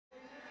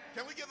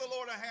Can we give the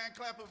Lord a hand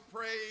clap of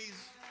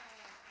praise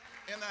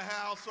in the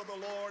house of the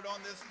Lord on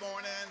this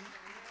morning?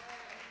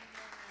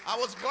 I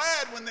was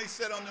glad when they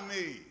said unto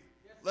me,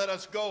 let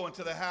us go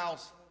into the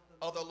house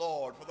of the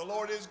Lord. For the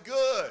Lord is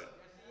good.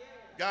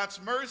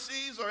 God's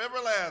mercies are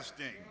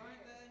everlasting,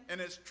 and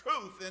his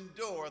truth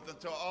endureth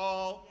unto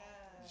all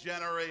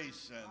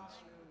generations.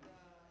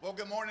 Well,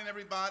 good morning,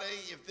 everybody.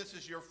 If this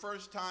is your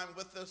first time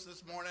with us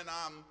this morning,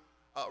 I'm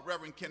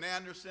Reverend Ken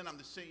Anderson. I'm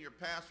the senior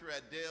pastor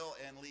at Dale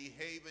and Lee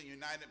Haven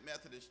United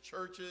Methodist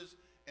Churches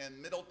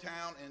in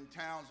Middletown in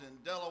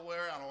Townsend,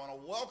 Delaware. And I want to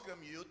welcome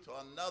you to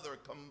another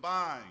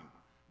combined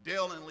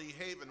Dale and Lee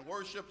Haven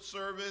worship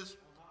service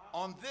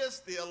on this,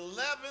 the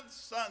 11th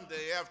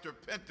Sunday after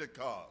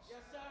Pentecost.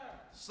 Yes, sir.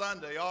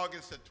 Sunday,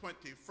 August the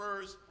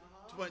 21st,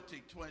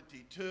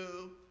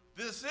 2022.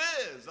 This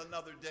is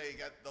another day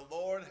that the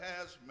Lord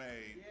has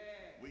made. Yeah.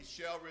 We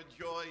shall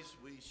rejoice.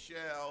 We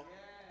shall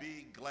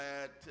be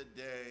glad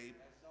today.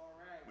 That's all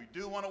right. We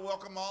do want to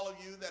welcome all of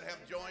you that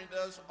have joined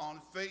us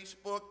on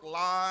Facebook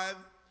Live,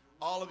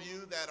 all of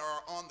you that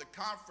are on the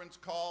conference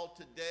call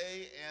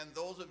today, and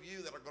those of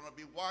you that are going to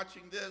be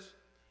watching this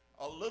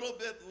a little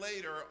bit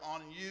later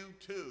on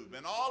YouTube,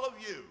 and all of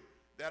you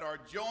that are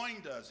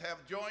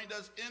have joined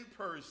us in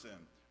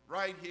person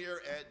right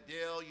here at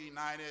Dale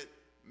United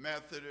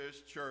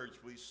Methodist Church.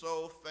 We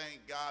so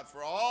thank God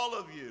for all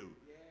of you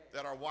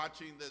that are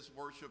watching this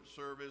worship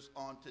service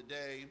on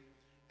today.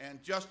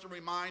 And just a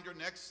reminder,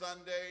 next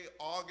Sunday,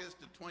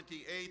 August the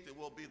 28th, it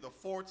will be the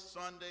fourth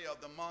Sunday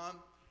of the month,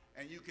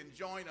 and you can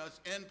join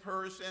us in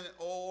person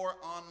or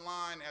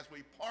online as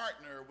we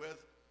partner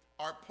with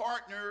our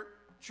partner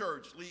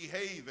church, Lee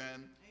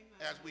Haven,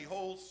 as we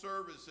hold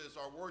services,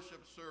 our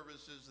worship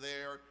services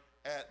there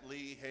at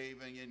Lee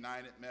Haven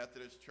United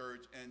Methodist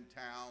Church in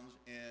Towns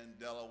in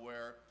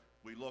Delaware.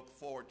 We look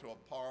forward to a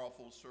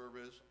powerful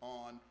service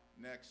on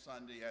next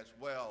Sunday as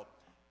well.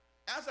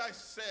 As I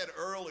said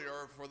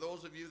earlier, for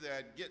those of you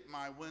that get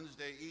my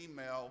Wednesday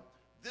email,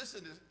 this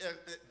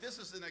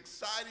is an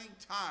exciting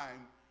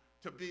time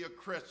to be a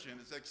Christian.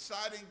 It's an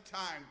exciting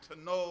time to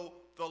know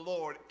the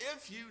Lord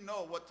if you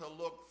know what to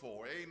look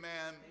for. Amen.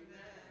 Amen.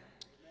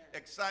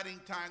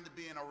 Exciting time to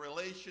be in a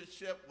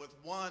relationship with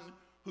one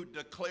who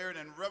declared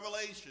in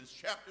Revelation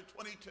chapter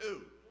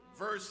 22,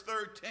 verse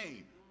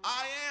 13,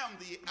 I am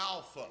the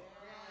Alpha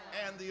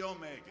and the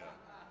Omega.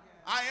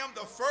 I am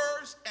the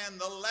first and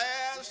the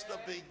last, the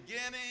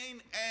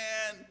beginning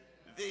and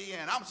the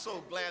end. I'm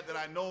so glad that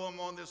I know him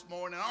on this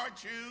morning,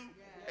 aren't you?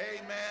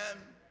 Amen.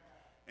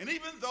 And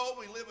even though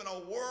we live in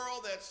a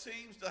world that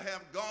seems to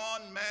have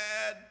gone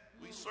mad,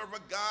 we serve a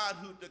God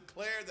who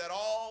declared that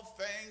all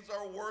things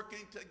are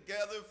working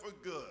together for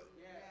good.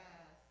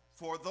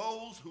 For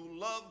those who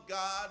love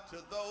God,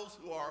 to those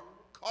who are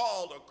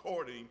called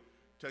according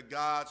to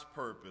God's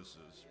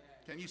purposes.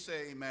 Can you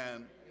say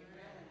amen?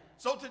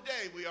 So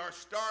today we are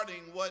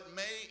starting what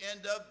may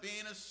end up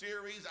being a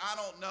series. I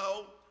don't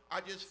know.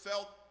 I just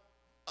felt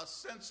a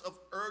sense of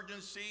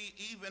urgency,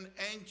 even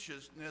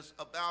anxiousness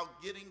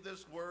about getting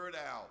this word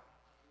out.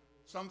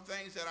 Some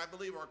things that I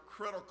believe are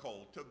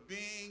critical to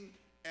being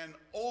an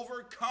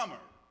overcomer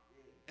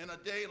in a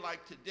day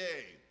like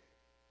today.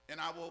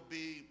 And I will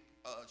be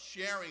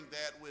sharing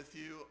that with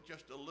you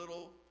just a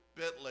little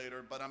bit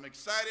later. But I'm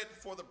excited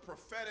for the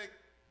prophetic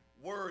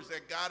words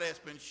that God has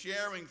been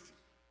sharing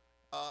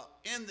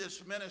in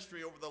this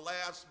ministry over the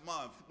last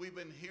month. We've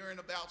been hearing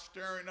about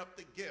stirring up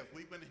the gift.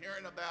 We've been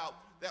hearing about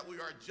that we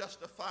are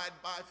justified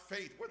by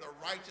faith. We're the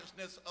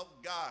righteousness of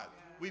God.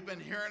 We've been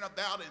hearing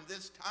about in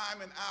this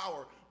time and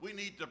hour, we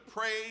need to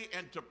pray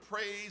and to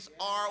praise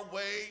our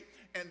way,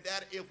 and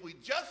that if we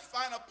just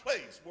find a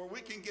place where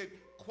we can get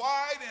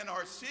quiet in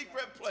our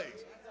secret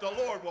place, the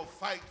Lord will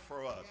fight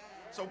for us.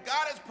 So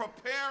God is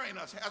preparing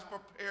us, has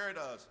prepared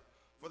us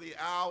for the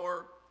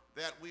hour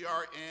that we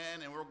are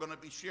in, and we're going to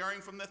be sharing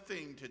from the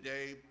theme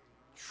today,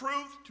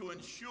 Truth to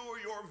Ensure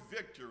Your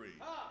Victory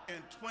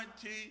in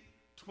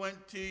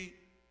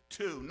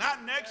 2022.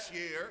 Not next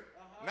year,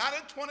 not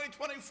in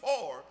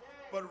 2024,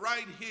 but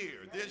right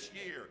here, this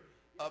year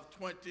of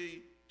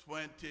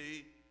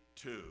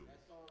 2022.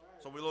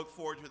 So we look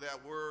forward to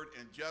that word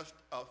in just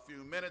a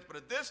few minutes. But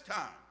at this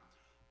time,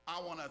 I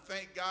want to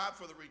thank God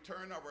for the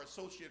return of our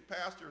associate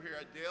pastor here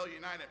at Dale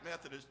United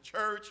Methodist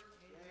Church,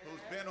 who's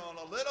been on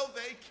a little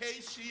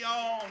vacation.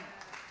 Amen.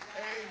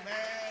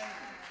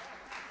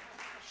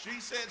 She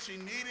said she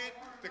needed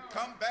to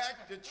come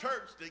back to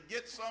church to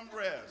get some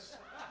rest.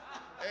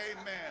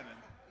 Amen. And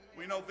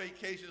we know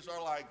vacations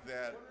are like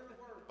that.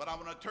 But I'm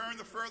going to turn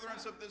the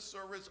furtherance of this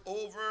service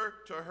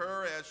over to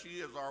her as she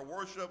is our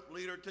worship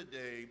leader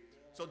today.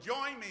 So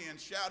join me in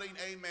shouting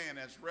amen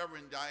as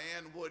Reverend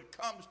Diane Wood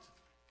comes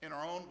in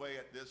her own way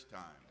at this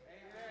time.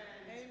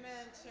 Amen.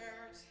 Amen,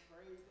 church.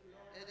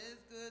 It is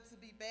good to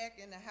be back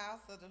in the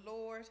house of the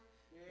Lord.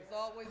 It's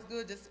always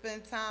good to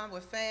spend time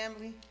with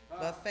family,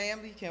 but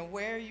family can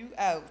wear you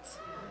out.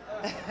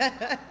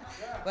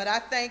 But I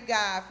thank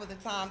God for the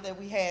time that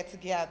we had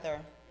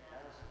together.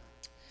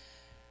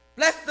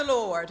 Bless the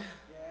Lord.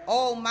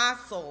 O my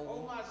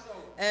soul,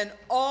 and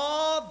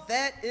all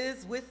that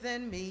is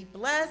within me.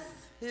 Bless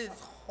his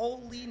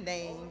holy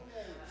name,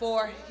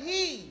 for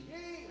he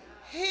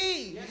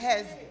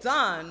has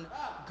done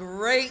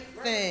great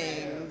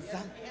things.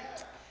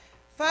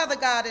 Father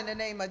God, in the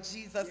name of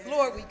Jesus,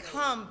 Lord, we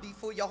come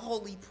before your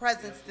holy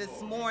presence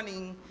this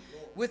morning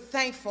with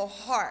thankful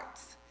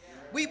hearts.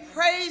 We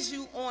praise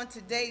you on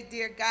today,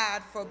 dear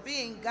God, for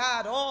being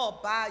God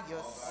all by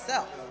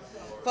yourself,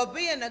 for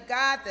being a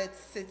God that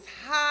sits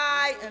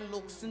high and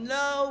looks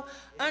low,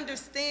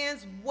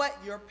 understands what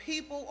your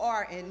people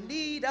are in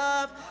need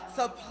of,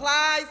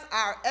 supplies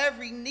our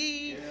every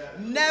need,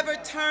 never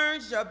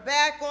turns your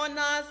back on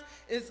us,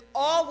 is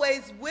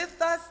always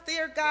with us,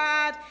 dear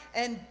God,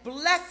 and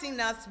blessing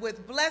us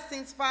with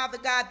blessings, Father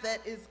God, that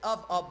is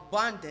of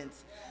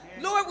abundance.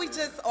 Lord, we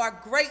just are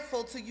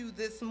grateful to you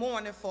this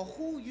morning for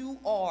who you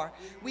are.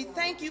 We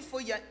thank you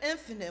for your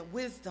infinite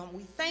wisdom.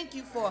 We thank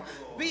you for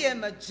being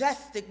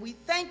majestic. We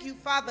thank you,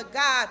 Father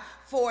God,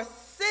 for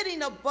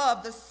sitting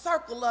above the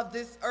circle of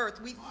this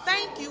earth. We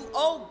thank you,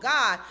 oh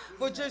God,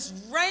 for just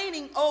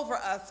reigning over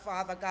us,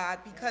 Father God,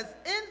 because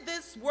in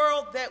this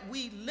world that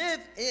we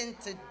live in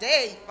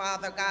today,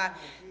 Father God,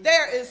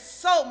 there is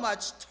so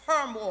much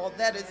turmoil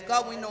that is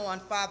going on,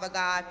 Father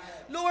God.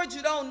 Lord,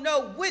 you don't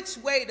know which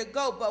way to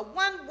go, but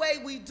one way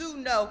we do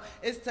know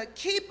is to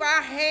keep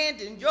our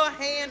hand in your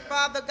hand,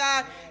 Father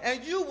God,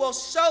 and you will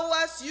show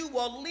us, you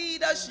will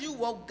lead us, you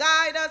will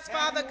guide us,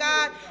 Father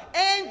God,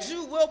 and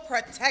you will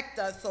protect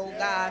us, oh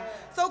God.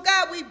 So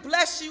God, we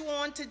bless you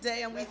on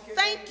today, and we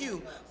thank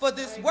you for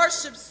this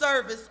worship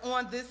service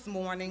on this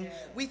morning.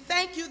 We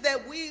thank you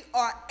that we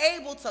are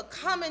able to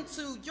come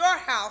into your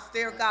house,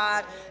 dear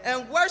God,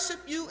 and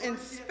worship you in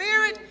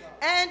spirit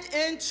and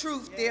in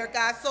truth, dear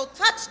God. So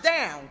touch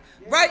down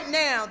right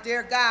now,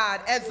 dear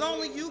God, as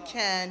only you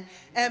can,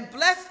 and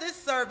bless this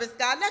service,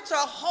 God. Let your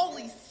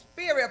Holy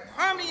Spirit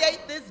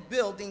permeate this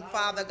building,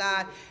 Father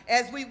God,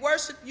 as we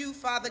worship you,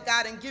 Father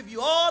God, and give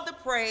you all the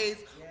praise,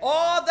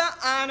 all the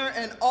honor,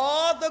 and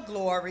all the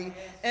glory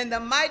in the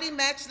mighty,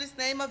 matchless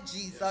name of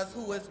Jesus,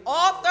 who is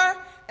author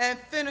and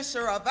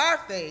finisher of our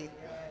faith.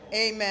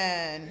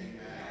 Amen.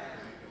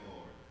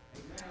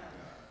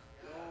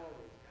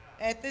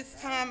 At this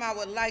time, I'm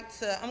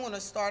going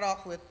to start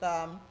off with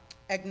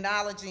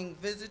acknowledging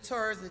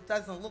visitors. It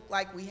doesn't look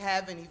like we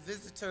have any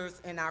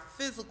visitors in our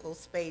physical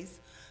space,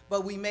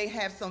 but we may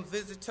have some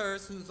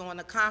visitors who's on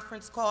the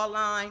conference call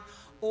line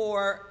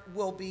or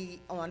will be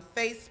on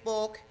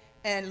Facebook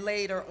and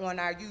later on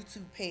our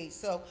YouTube page.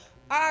 So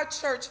our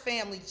church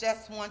family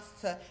just wants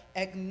to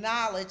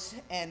acknowledge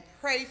and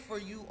pray for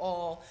you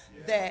all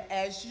that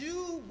as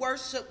you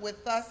worship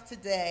with us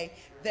today,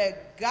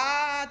 that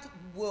God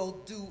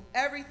will do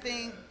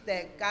everything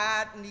that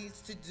God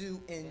needs to do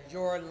in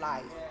your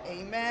life.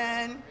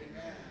 Amen.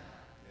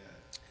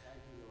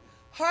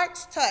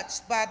 Hearts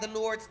touched by the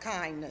Lord's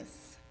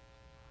kindness.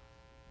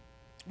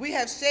 We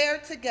have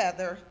shared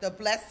together the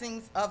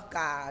blessings of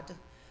God.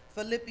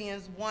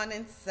 Philippians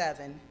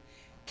 1:7.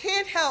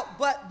 Can't help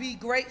but be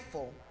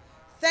grateful.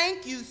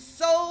 Thank you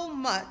so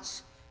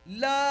much.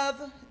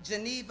 Love,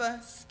 Geneva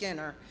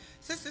Skinner.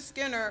 Sister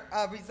Skinner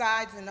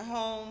resides in the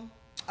home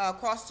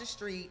across the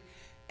street,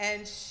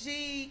 and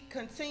she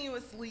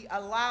continuously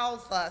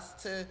allows us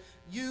to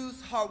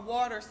use her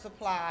water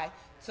supply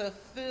to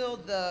fill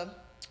the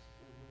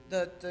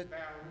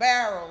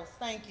barrels,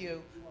 thank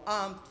you,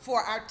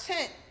 for our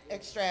tent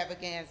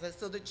extravaganza.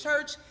 So the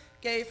church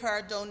gave her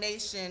a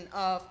donation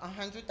of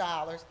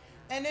 $100,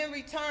 and in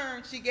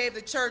return, she gave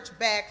the church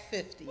back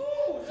 $50.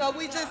 So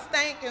we just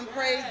thank and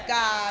praise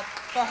God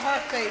for her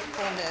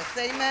faithfulness.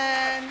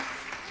 Amen.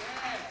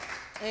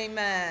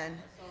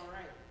 Amen.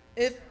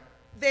 If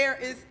there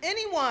is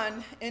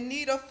anyone in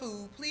need of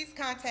food, please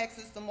contact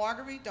Sister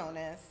Marguerite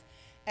Dones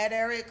at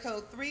area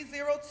code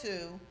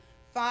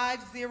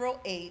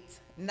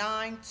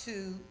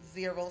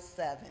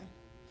 302-508-9207.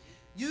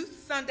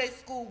 Youth Sunday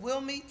School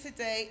will meet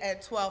today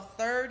at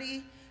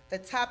 12:30. The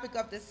topic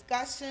of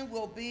discussion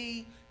will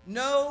be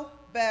no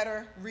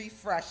better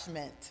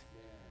refreshment.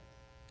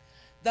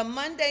 The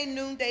Monday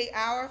noonday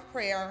hour of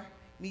prayer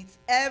meets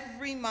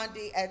every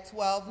Monday at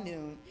 12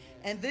 noon,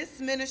 and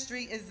this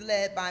ministry is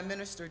led by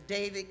Minister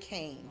David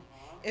Kane.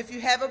 If you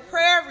have a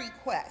prayer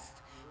request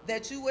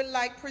that you would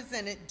like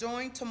presented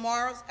during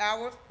tomorrow's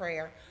hour of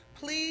prayer,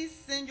 please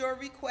send your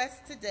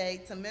request today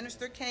to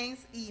Minister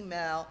Kane's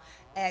email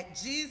at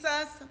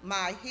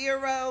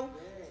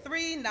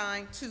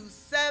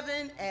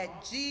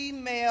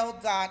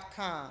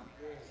JesusMyHero3927@gmail.com.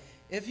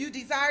 If you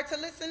desire to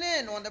listen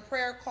in on the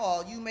prayer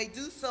call, you may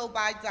do so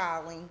by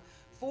dialing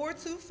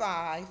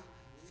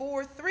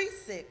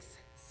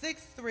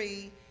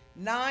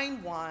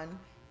 425-436-6391,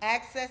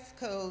 access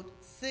code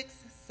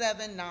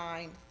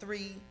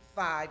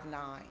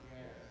 679359.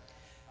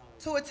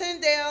 To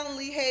attend Dale and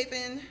Lee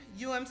Haven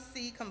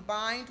UMC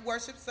combined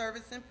worship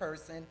service in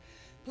person,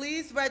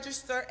 please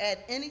register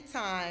at any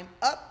time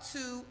up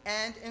to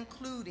and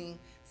including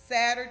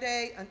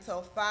Saturday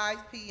until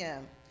 5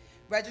 p.m.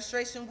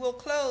 Registration will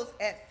close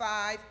at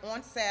 5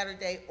 on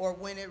Saturday or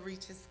when it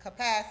reaches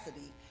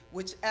capacity,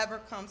 whichever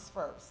comes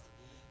first.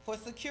 For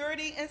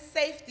security and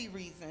safety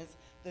reasons,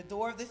 the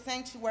door of the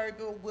sanctuary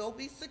will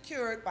be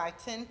secured by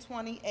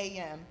 10:20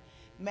 a.m.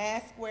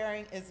 Mask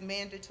wearing is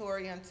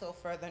mandatory until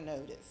further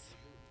notice.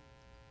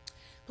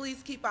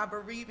 Please keep our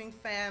bereaving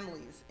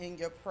families in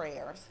your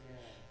prayers.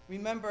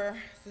 Remember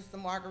Sister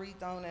Marguerite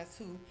Donas,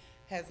 who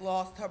has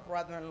lost her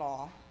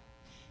brother-in-law.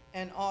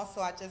 And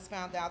also, I just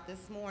found out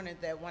this morning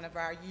that one of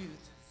our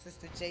youth,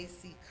 Sister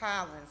J.C.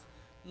 Collins,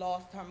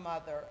 lost her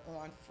mother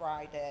on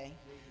Friday.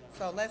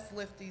 So let's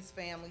lift these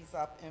families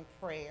up in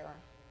prayer.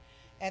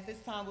 At this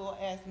time, we'll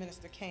ask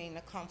Minister Kane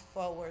to come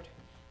forward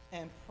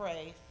and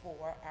pray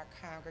for our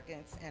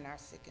congregants and our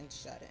sick and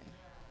shut-in.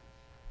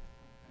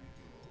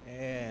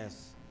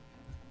 Yes.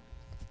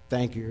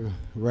 Thank you,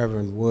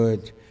 Reverend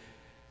Wood,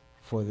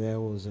 for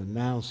those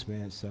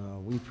announcements.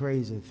 We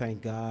praise and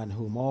thank God,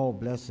 whom all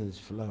blessings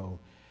flow,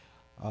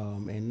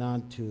 and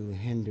not to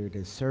hinder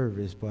the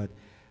service, but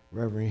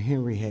Reverend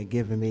Henry had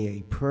given me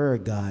a prayer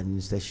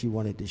guidance that she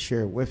wanted to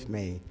share with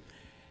me.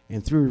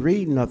 And through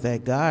reading of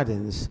that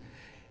guidance,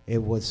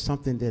 it was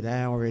something that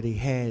I already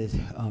had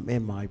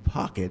in my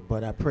pocket,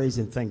 but I praise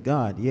and thank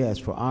God, yes,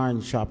 for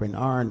iron sharpening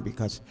iron,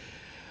 because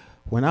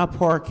when I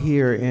park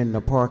here in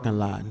the parking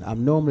lot,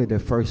 I'm normally the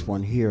first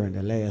one here and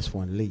the last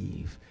one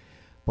leave.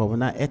 But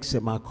when I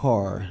exit my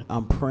car,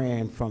 I'm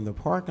praying from the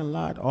parking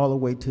lot all the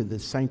way to the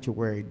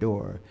sanctuary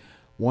door.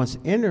 Once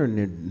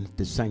entering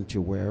the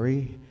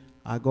sanctuary,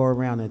 I go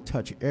around and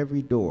touch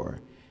every door,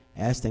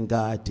 asking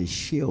God to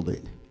shield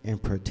it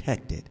and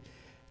protect it.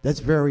 That's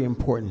very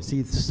important.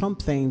 See, some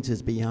things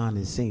is beyond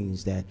the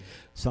scenes that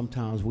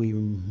sometimes we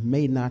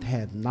may not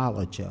have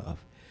knowledge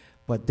of,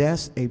 but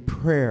that's a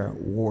prayer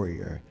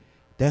warrior.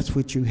 That's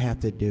what you have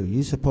to do.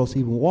 You're supposed to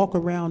even walk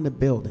around the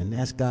building,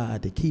 ask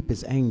God to keep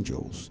his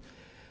angels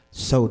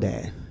so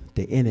that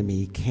the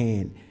enemy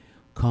can't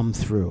come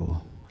through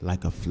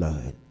like a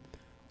flood.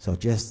 So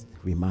just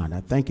remind,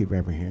 I thank you,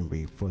 Reverend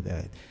Henry, for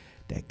that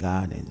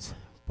guidance.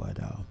 But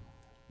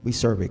we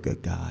serve a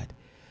good God.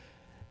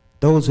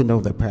 Those who know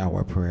the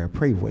power of prayer,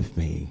 pray with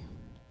me.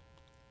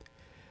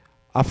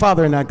 Our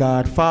Father and our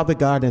God, Father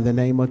God, in the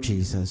name of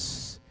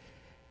Jesus.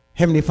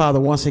 Heavenly Father,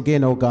 once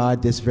again, oh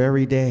God, this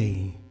very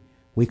day,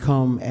 we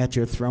come at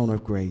your throne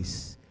of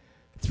grace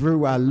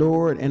through our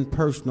Lord and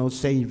personal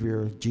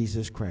Savior,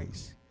 Jesus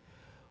Christ.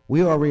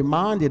 We are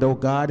reminded, oh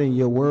God, in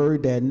your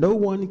word that no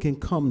one can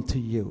come to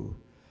you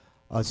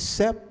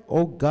except,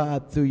 oh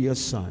God, through your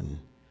Son,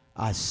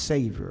 our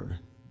Savior,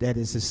 that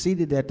is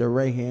seated at the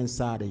right-hand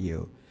side of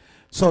you.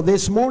 So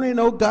this morning,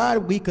 oh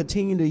God, we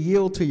continue to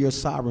yield to your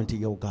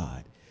sovereignty, oh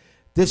God.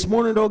 This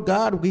morning, oh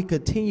God, we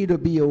continue to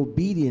be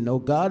obedient, oh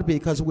God,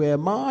 because we're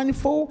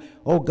mindful,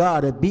 oh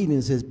God,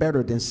 obedience is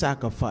better than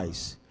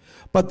sacrifice.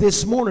 But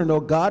this morning, oh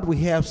God, we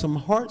have some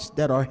hearts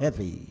that are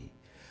heavy.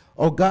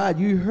 Oh God,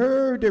 you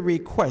heard the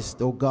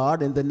request, oh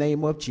God, in the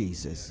name of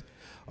Jesus.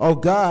 Oh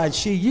God,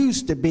 she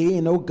used to be,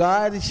 and oh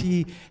God,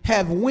 she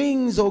have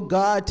wings, oh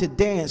God, to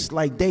dance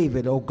like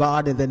David, oh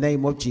God, in the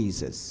name of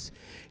Jesus.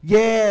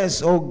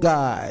 Yes, oh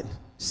God,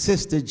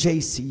 Sister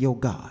J.C., oh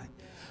God,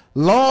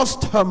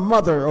 lost her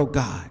mother, oh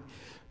God.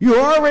 You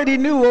already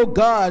knew, oh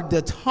God,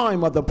 the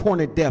time of the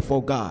appointed death, oh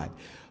God.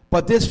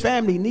 But this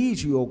family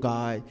needs you, oh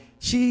God.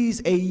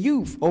 She's a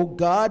youth, oh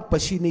God,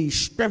 but she needs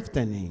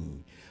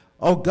strengthening,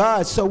 oh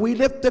God. So we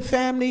lift the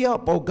family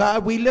up, oh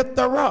God. We lift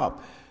her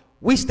up.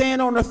 We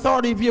stand on the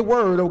authority of your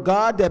word, oh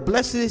God, that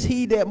blessed is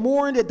he that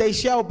mourn, that they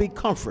shall be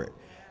comforted.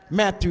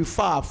 Matthew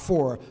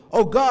 5:4.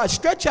 Oh God,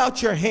 stretch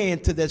out your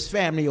hand to this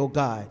family, oh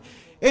God.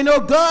 And oh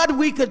God,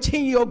 we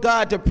continue, oh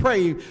God, to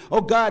pray,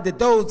 oh God, that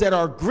those that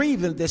are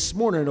grieving this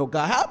morning, oh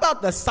God. How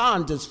about the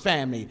Saunders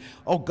family,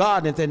 oh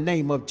God, in the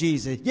name of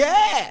Jesus?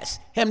 Yes,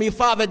 Heavenly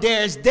Father,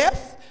 there is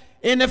death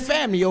in the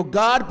family, oh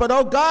God. But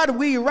oh God,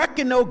 we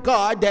reckon, oh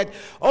God, that,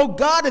 oh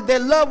God, that their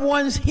loved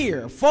ones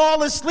here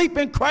fall asleep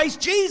in Christ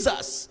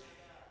Jesus,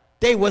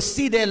 they will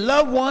see their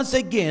loved ones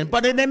again.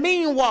 But in the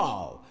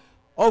meanwhile,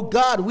 oh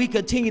God, we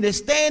continue to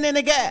stand in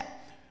the gap.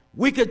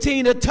 We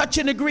continue to touch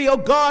and agree, oh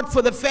God,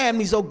 for the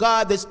families, oh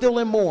God, that's still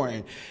in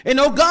mourning. And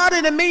oh God,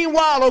 in the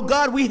meanwhile, oh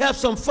God, we have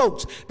some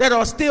folks that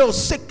are still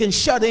sick and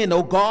shut in,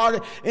 oh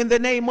God, in the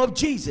name of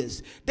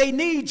Jesus. They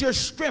need your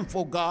strength,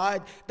 oh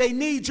God. They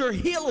need your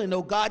healing,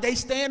 oh God. They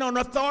stand on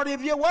the authority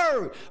of your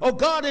word, oh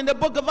God, in the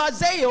book of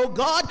Isaiah, oh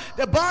God,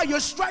 that by your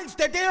stripes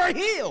that they are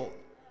healed.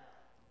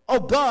 Oh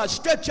God,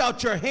 stretch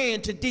out your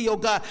hand to thee, oh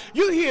God.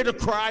 You hear the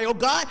cry, oh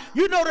God.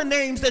 You know the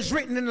names that's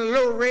written in the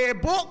little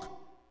red book.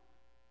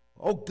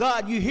 Oh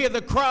God, you hear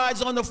the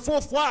cries on the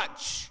fourth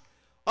watch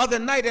of the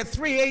night at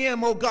 3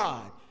 a.m., oh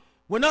God.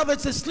 When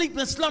others are sleeping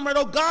and slumbering,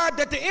 oh God,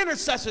 that the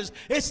intercessors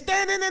is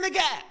standing in the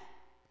gap.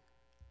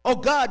 Oh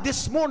God,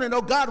 this morning,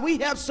 oh God, we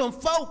have some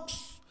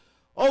folks,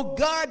 oh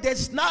God,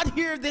 that's not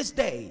here this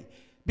day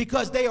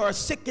because they are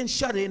sick and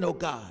shut in, oh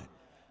God.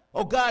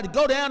 Oh God,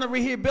 go down to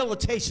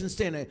rehabilitation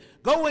center.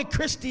 Go in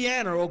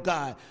Christiana, oh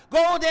God.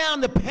 Go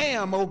down to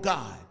Pam, oh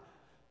God.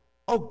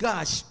 Oh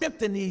God,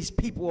 strengthen these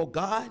people, oh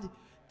God,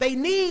 They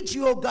need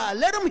you, oh God.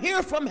 Let them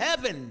hear from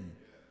heaven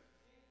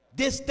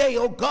this day,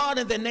 oh God,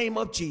 in the name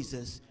of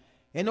Jesus.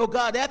 And, oh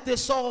God, after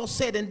it's all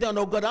said and done,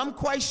 oh God, I'm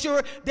quite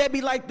sure they'll be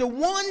like the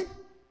 1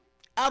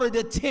 out of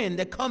the 10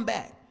 that come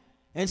back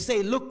and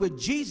say, look what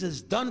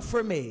Jesus done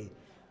for me.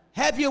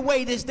 Have your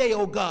way this day,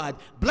 oh God.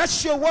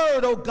 Bless your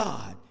word, oh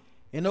God.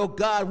 And, oh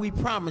God, we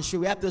promise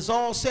you, after it's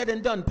all said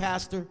and done,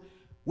 Pastor,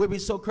 we'll be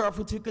so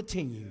careful to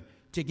continue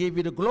to give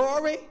you the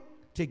glory,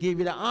 to give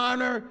you the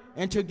honor,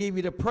 and to give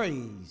you the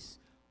praise.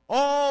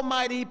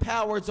 Almighty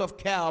powers of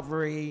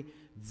Calvary,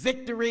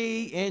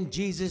 victory in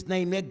Jesus'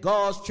 name. Let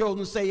God's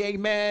children say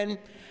amen,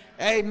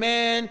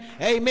 amen,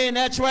 amen.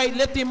 That's right.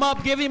 Lift him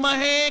up. Give him a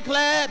hand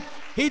clap.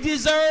 He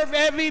deserves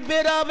every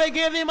bit of it.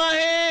 Give him a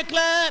hand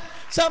clap.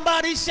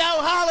 Somebody shout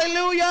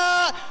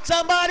hallelujah.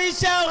 Somebody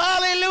shout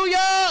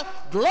hallelujah.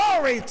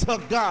 Glory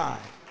to God.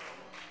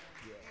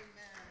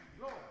 Amen.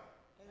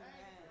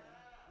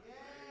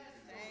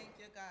 Thank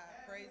you,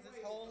 God. Praise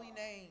his holy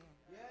name.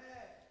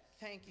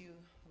 Thank you,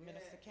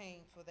 Minister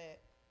King, for that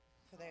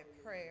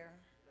prayer.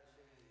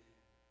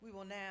 We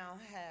will now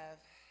have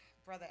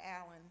Brother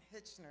Alan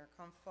Hitchner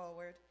come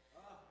forward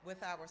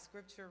with our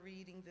scripture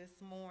reading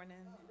this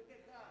morning.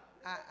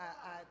 I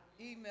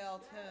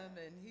emailed him,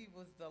 and he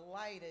was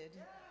delighted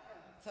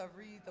to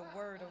read the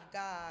Word of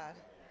God.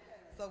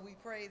 So we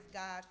praise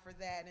God for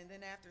that. And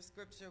then after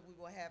scripture, we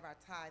will have our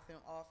tithe and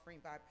offering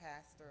by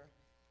Pastor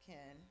Ken.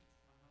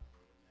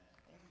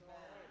 Amen.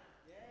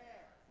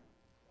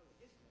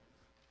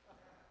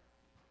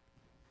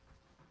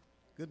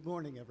 Good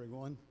morning,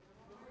 everyone.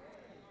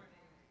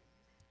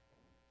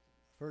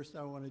 First,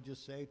 I want to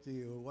just say to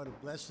you what a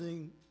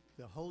blessing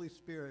the Holy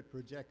Spirit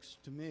projects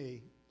to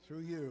me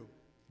through you.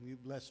 You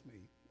bless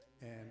me,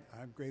 and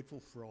I'm grateful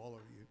for all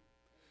of you.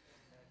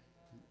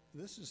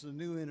 This is the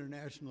New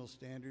International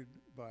Standard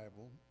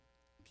Bible,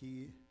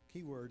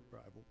 Keyword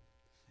Bible,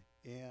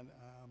 and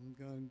I'm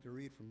going to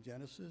read from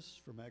Genesis,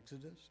 from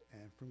Exodus,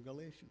 and from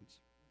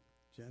Galatians.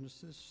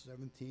 Genesis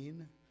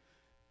 17,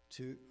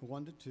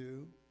 1 to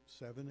 2,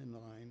 7 and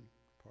 9,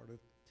 part of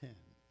 10.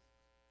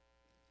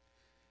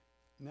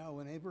 Now,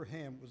 when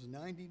Abraham was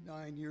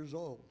 99 years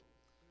old,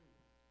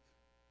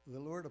 the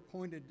Lord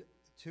appointed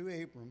to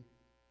Abram,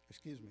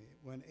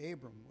 when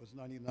Abram was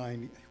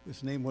 99,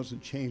 his name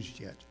wasn't changed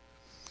yet.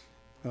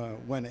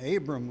 When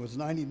Abram was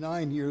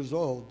 99 years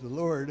old, the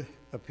Lord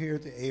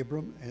appeared to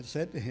Abram and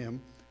said to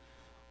him,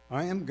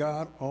 I am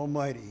God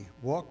Almighty.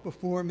 Walk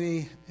before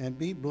me and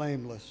be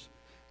blameless,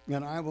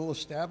 and I will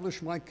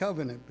establish my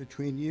covenant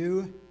between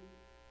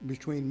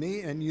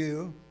me and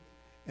you,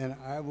 and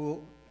I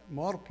will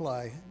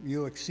multiply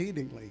you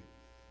exceedingly.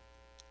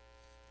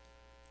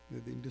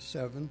 Moving to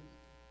 7.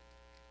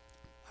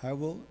 I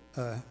will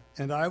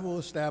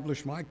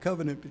establish my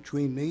covenant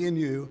between me and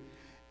you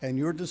and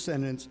your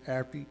descendants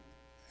after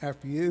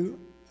you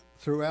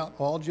throughout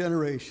all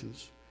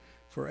generations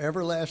for an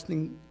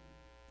everlasting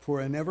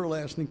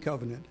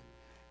covenant,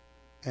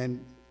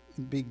 and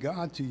be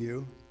God to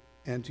you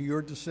and to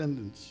your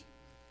descendants.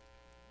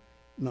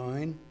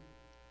 9.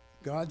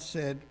 God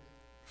said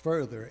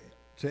further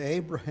to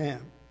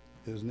Abraham,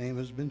 his name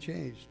has been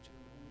changed.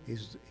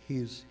 He's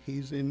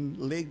in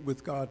league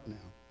with God now.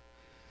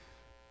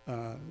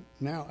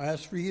 Now,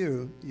 as for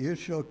you, you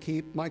shall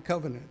keep my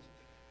covenant,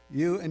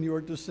 you and your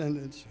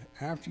descendants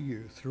after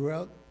you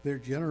throughout their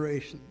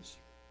generations.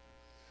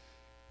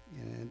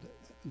 And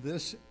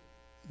this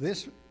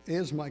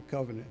is my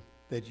covenant,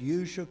 that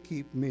you shall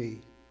keep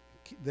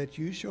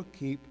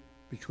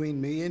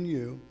between me and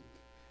you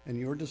and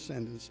your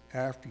descendants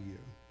after you.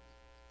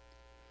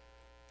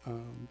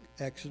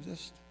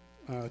 Exodus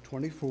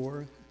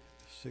 24,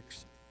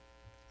 6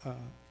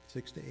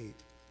 to 8.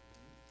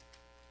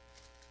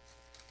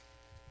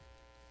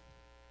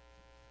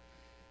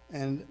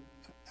 And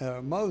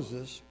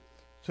Moses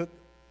took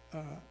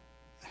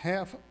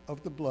half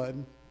of the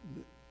blood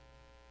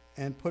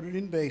and put it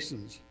in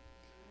basins,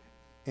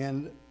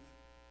 and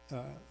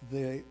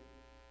the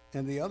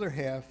other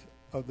half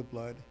of the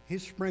blood he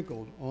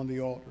sprinkled on the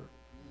altar.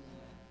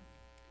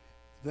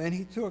 Then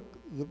he took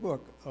the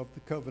book of the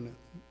covenant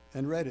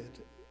and read it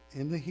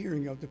in the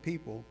hearing of the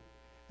people,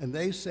 and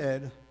they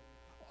said,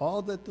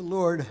 all that the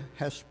Lord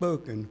has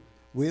spoken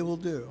we will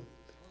do.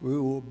 We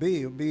will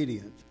be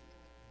obedient.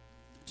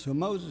 So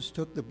Moses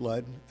took the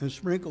blood and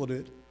sprinkled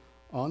it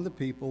on the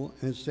people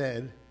and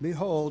said,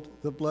 behold,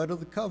 the blood of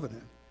the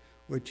covenant,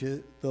 which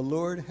the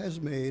Lord has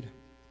made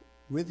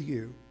with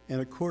you in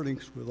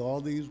accordance with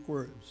all these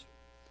words.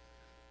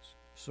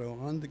 So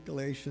on to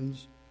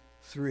Galatians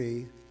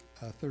 3,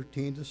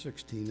 13 to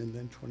 16, and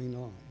then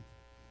 29.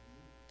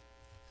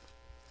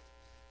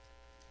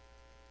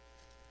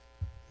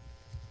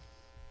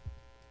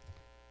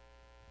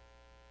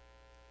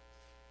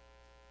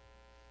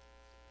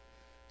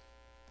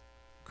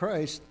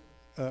 Christ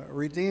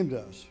redeemed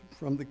us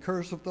from the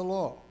curse of the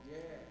law,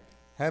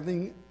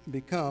 having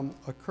become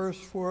a curse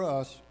for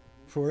us,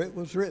 for it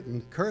was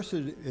written, cursed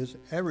is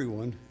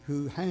everyone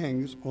who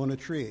hangs on a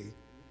tree,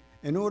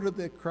 in order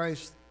that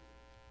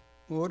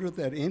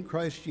in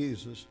Christ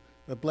Jesus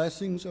the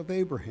blessings of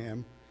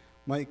Abraham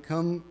might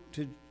come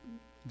to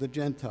the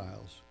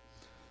Gentiles,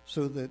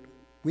 so that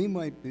we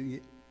might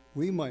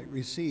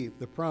receive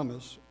the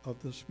promise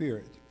of the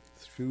Spirit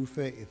through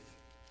faith.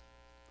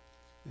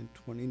 And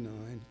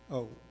 29.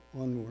 Oh,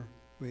 one more.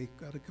 We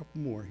got a couple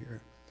more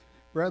here.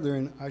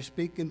 Brethren, I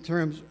speak in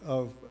terms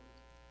of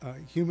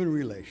human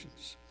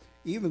relations,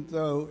 even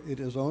though it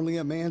is only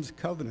a man's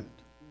covenant.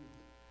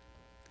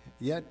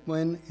 Yet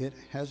when it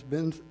has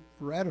been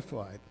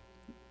ratified,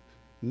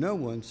 no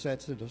one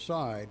sets it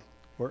aside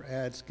or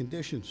adds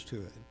conditions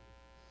to it.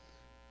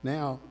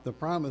 Now the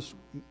promises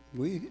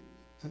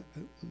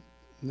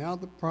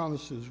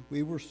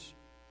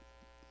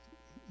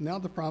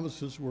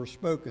were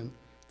spoken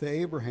to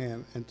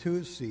Abraham and to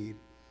his seed.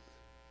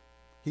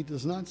 He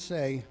does not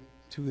say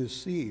to his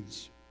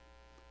seeds,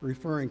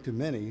 referring to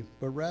many,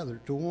 but rather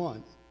to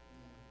one,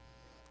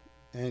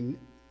 and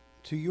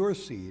to your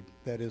seed,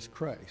 that is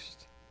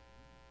Christ.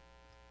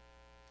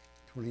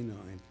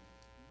 29.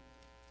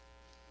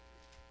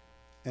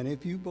 And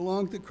if you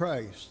belong to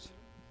Christ,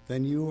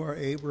 then you are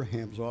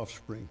Abraham's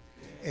offspring,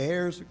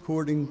 heirs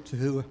according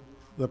to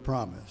the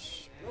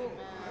promise.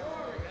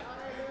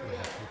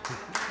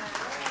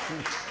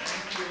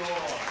 Thank you,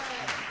 Lord.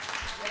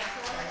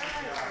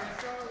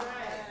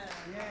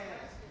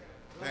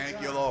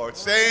 Thank you, Lord.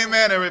 Say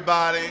amen,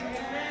 everybody.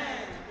 Amen.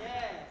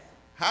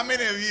 How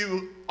many of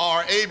you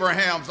are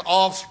Abraham's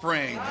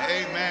offspring?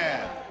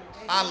 Amen.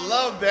 I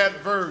love that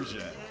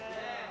version.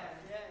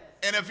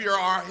 And if you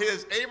are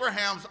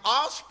Abraham's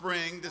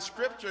offspring, the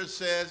scripture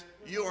says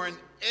you are an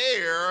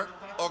heir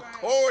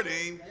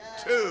according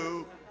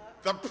to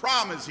the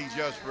promise he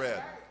just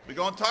read. We're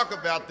going to talk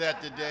about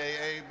that today.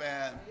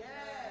 Amen.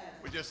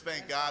 We just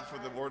thank God for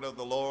the word of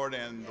the Lord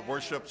and the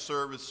worship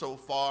service so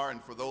far,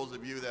 and for those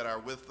of you that are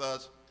with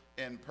us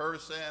in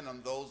person,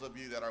 and those of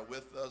you that are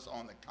with us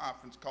on the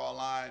conference call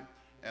line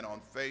and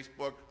on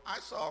Facebook. I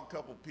saw a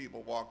couple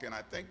people walk in.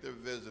 I think they're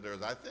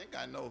visitors. I think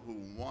I know who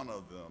one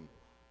of them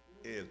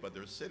is, but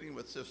they're sitting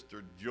with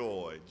Sister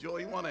Joy. Joy,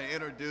 you want to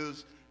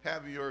introduce,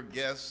 have your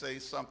guests say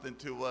something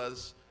to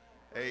us?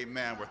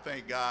 Amen. We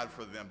thank God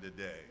for them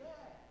today.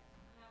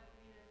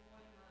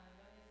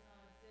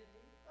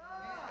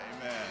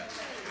 Amen.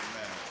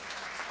 Amen.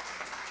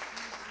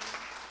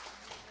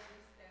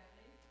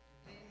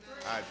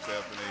 Hi,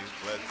 Stephanie.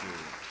 Bless you.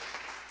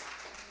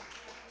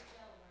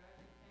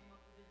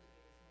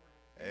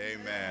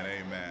 Amen.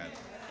 Amen.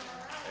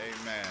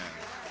 Amen.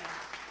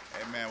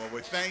 Amen. Well,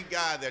 we thank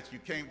God that you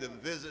came to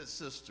visit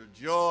Sister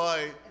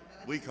Joy.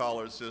 We call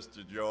her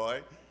Sister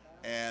Joy.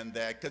 And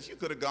that, because you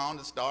could have gone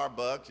to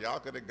Starbucks, y'all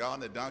could have gone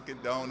to Dunkin'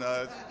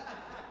 Donuts,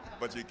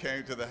 but you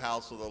came to the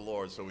house of the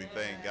Lord, so we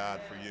thank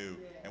God for you.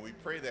 And we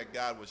pray that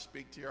God would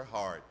speak to your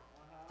heart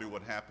through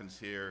what happens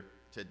here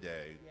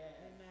today.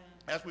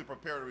 As we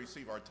prepare to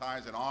receive our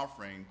tithes and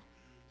offering,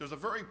 there's a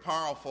very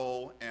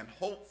powerful and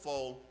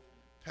hopeful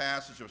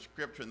passage of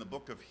Scripture in the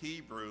book of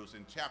Hebrews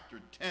in chapter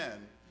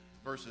 10,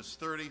 verses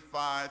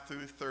 35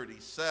 through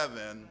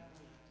 37,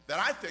 that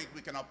I think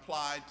we can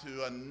apply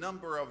to a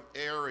number of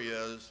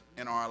areas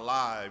in our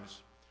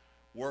lives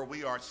where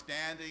we are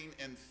standing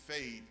in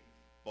faith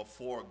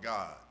before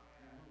God,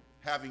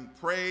 having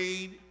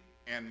prayed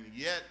and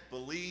yet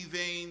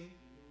believing.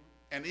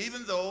 And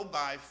even though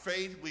by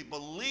faith we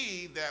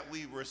believe that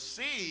we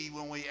receive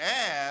when we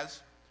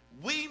ask,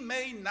 we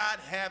may not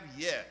have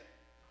yet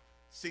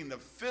seen the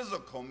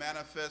physical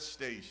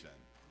manifestation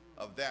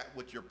of that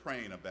which you're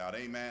praying about.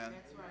 Amen.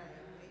 That's right.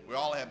 We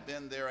all have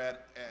been there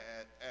at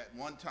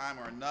one time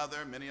or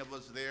another, many of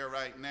us there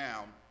right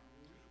now.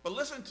 But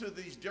listen to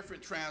these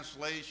different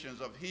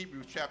translations of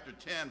Hebrews chapter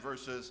 10,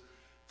 verses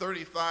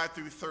 35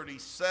 through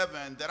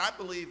 37, that I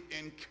believe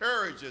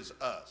encourages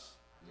us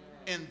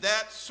in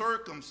that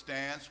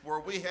circumstance where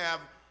we have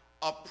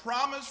a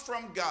promise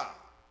from God,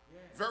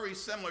 very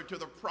similar to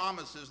the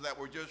promises that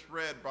were just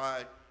read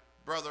by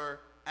Brother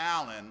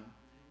Allen,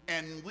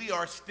 and we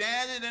are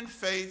standing in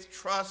faith,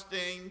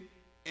 trusting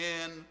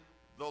in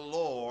the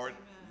Lord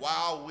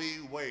while we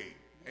wait.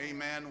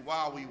 Amen.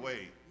 While we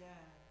wait.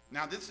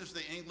 Now, this is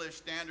the English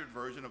Standard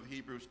Version of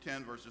Hebrews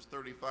 10, verses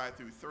 35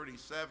 through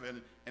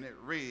 37, and it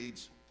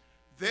reads,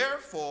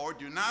 "Therefore,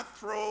 do not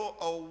throw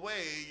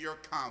away your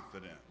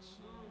confidence,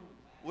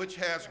 which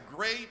has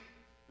great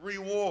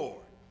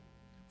reward.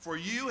 For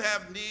you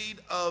have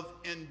need of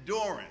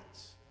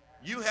endurance.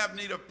 You have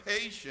need of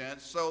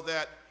patience, so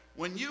that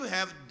when you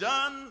have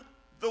done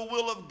the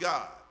will of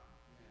God,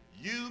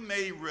 you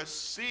may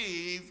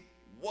receive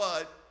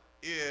what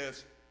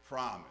is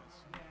promised."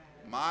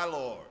 My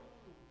Lord.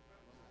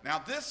 Now,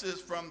 this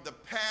is from the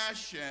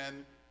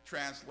Passion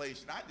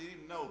Translation. I didn't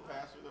even know,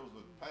 Pastor, there was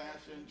a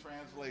Passion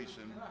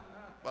Translation,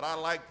 but I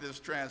like this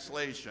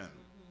translation.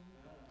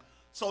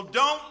 So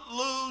don't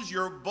lose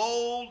your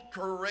bold,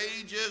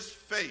 courageous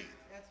faith.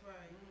 That's right.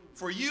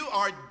 For you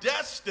are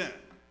destined.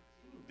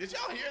 Did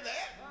y'all hear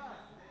that?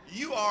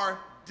 You are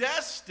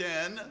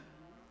destined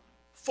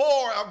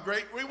for a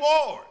great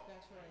reward.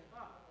 That's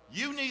right.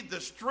 You need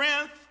the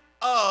strength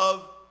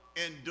of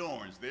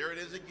endurance. There it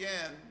is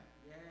again.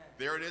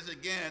 There it is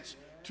again.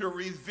 to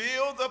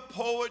reveal the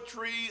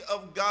poetry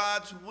of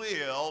God's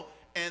will,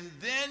 and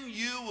then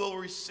you will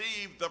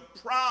receive the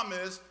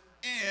promise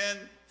in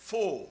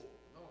full.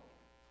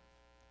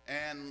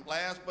 And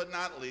last but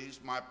not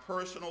least, my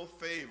personal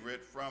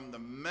favorite from the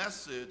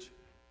Message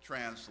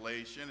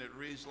translation, it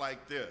reads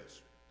like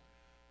this.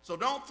 So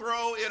don't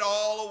throw it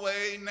all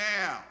away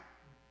now.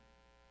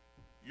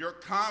 Your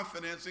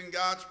confidence in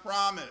God's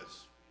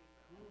promise.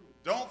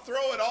 Don't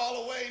throw it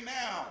all away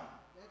now.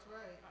 That's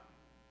right.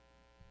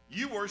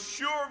 You were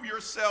sure of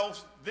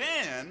yourselves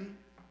then.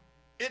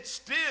 It's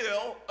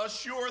still a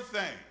sure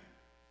thing.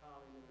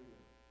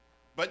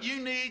 But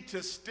you need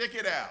to stick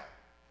it out.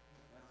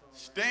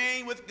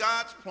 Staying with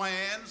God's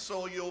plan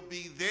so you'll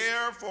be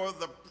there for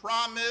the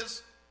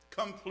promised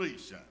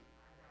completion.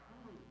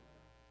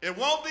 It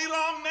won't be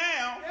long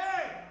now.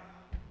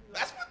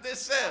 That's what this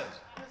says.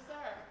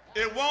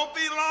 It won't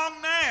be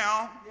long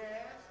now.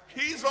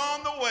 He's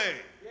on the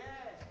way.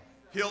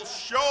 He'll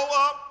show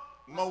up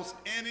most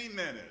any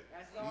minute.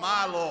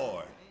 My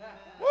Lord.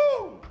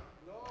 Woo!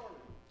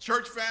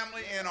 Church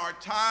family, in our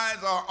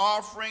tithes, our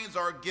offerings,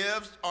 our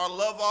gifts, our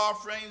love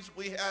offerings,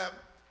 we have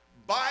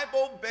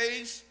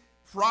Bible-based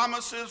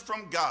promises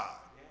from God.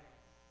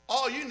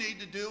 All you need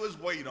to do is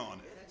wait on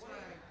it.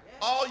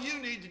 All you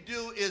need to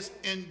do is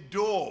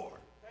endure.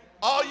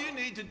 All you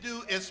need to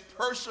do is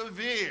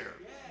persevere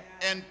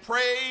and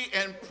pray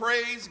and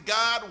praise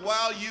God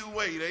while you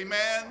wait.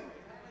 Amen?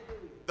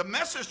 The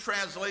Message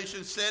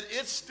translation said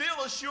it's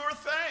still a sure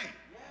thing.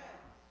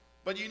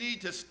 But you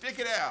need to stick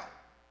it out,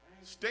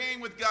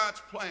 staying with God's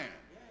plan,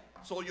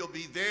 so you'll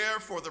be there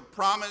for the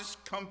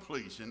promised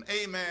completion.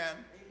 Amen.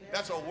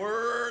 That's a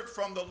word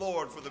from the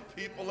Lord for the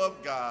people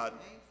of God.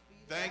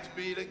 Thanks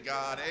be to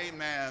God.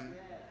 Amen.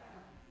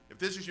 If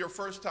this is your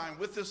first time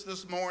with us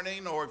this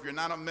morning, or if you're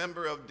not a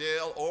member of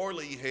Dale or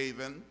Lee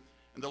Haven,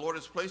 and the Lord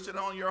has placed it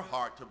on your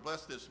heart to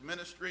bless this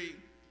ministry,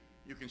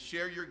 you can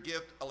share your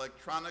gift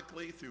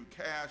electronically through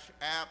Cash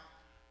App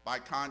by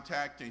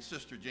contacting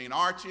Sister Jane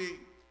Archie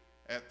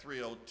at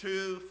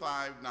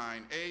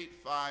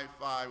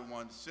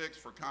 302-598-5516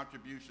 for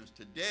contributions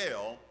to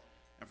Dale.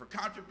 And for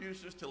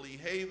contributions to Lee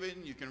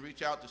Haven, you can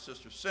reach out to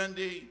Sister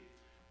Cindy.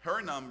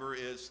 Her number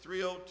is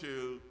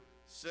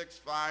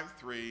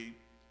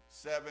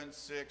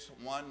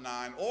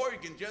 302-653-7619. Or you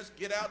can just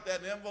get out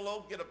that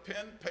envelope, get a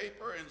pen,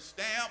 paper, and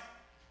stamp,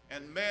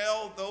 and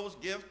mail those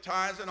gift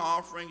tithes and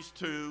offerings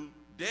to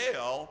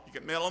Dale. You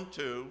can mail them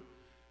to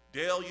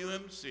Dale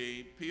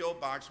UMC, P.O.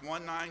 Box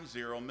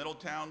 190,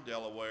 Middletown,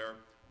 Delaware,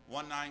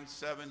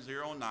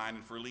 19709.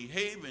 And for Lee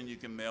Haven, you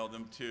can mail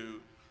them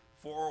to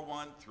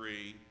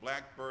 413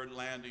 Blackbird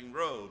Landing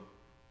Road,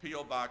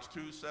 P.O. Box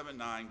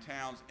 279,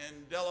 Towns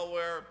in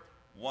Delaware,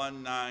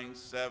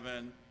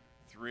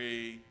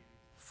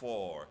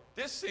 19734.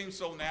 This seems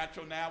so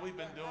natural now. We've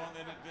been doing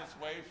it this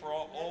way for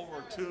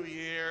over 2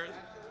 years.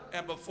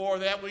 And before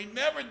that, we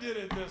never did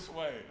it this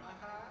way.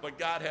 But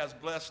God has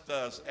blessed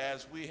us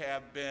as we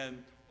have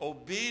been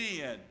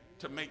obedient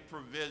to make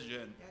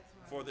provision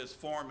for this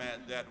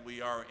format that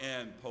we are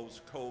in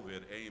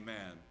post-COVID.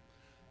 Amen.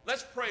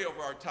 Let's pray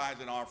over our tithes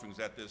and offerings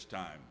at this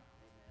time.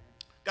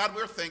 God,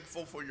 we're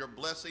thankful for your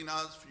blessing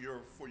us,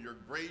 for your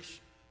grace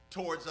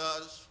towards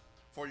us,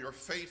 for your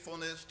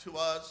faithfulness to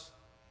us,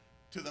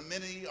 to the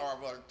many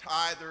of our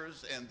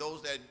tithers and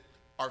those that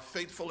are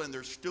faithful in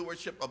their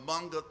stewardship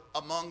among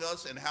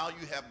us, and how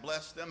you have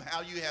blessed them,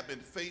 how you have been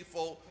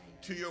faithful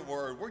to your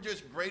word. We're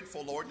just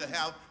grateful, Lord, to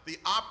have the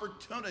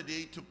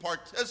opportunity to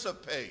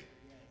participate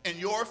in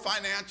your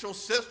financial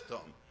system.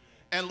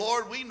 And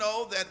Lord, we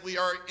know that we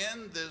are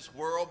in this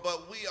world,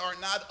 but we are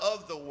not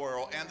of the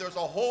world. And there's a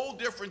whole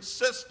different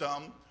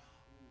system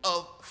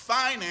of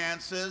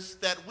finances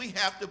that we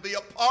have to be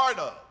a part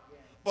of.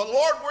 But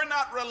Lord, we're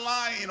not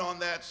relying on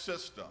that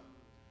system.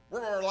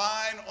 We're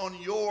relying on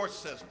your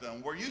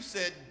system, where you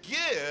said,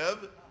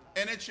 give,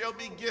 and it shall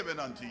be given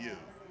unto you.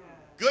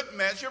 Good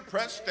measure,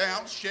 pressed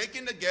down,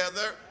 shaken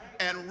together,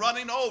 and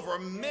running over.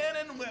 Men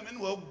and women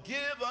will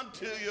give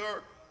unto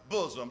your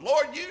bosom.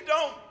 Lord, you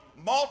don't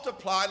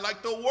multiply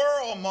like the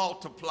world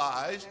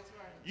multiplies.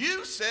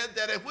 You said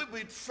that if we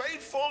be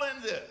faithful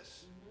in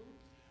this,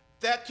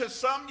 that to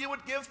some you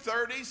would give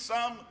 30,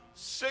 some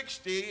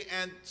 60,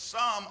 and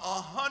some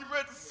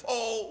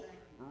 100-fold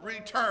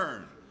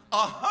return.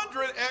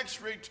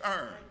 100x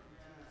return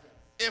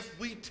if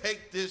we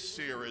take this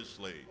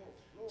seriously.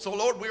 So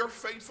Lord, we are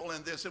faithful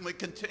in this, and we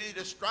continue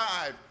to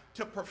strive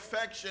to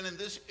perfection in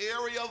this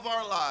area of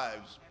our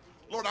lives.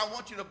 Lord, I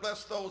want you to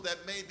bless those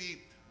that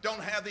maybe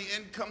don't have the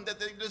income that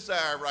they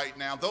desire right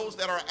now, those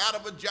that are out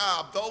of a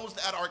job, those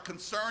that are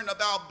concerned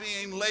about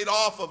being laid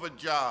off of a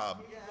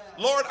job.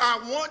 Lord, I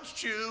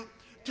want you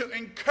to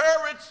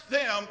encourage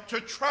them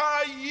to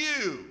try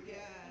you,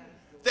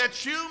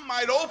 that you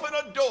might open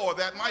a door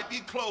that might be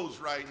closed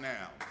right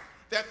now,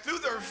 that through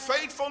their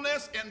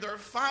faithfulness and their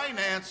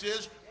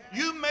finances,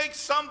 you make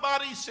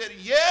somebody say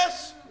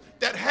yes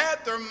that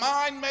had their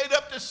mind made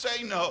up to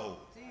say no,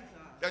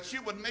 that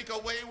you would make a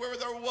way where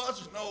there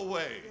was no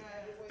way,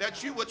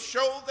 that you would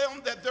show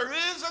them that there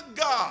is a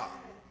God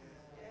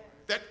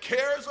that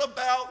cares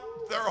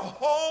about their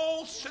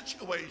whole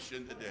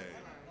situation today.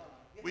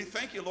 We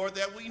thank you, Lord,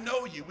 that we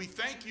know you. We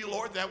thank you,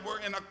 Lord, that we're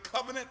in a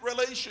covenant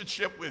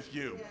relationship with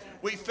you.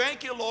 We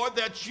thank you, Lord,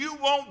 that you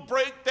won't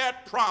break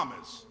that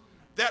promise,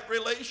 that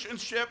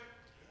relationship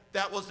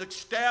that was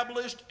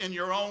established in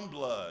your own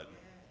blood.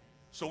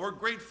 So we're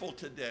grateful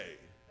today.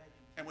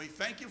 And we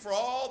thank you for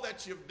all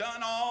that you've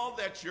done, all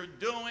that you're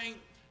doing,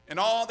 and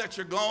all that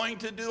you're going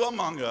to do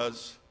among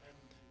us.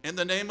 In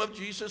the name of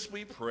Jesus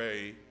we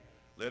pray.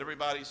 Let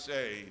everybody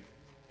say,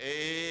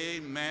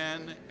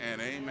 amen and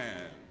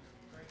amen.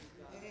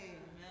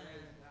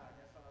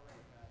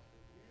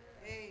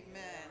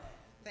 Amen.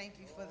 Thank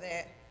you for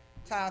that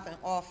tithe and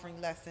offering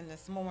lesson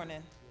this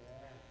morning.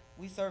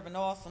 We serve an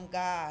awesome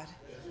God.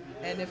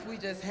 And if we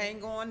just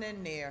hang on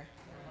in there,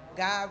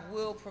 God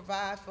will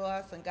provide for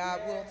us and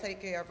God will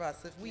take care of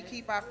us. If we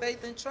keep our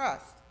faith and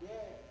trust,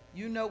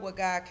 you know what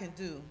God can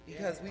do,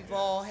 because we've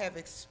all have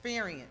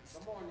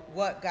experienced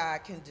what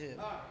God can do.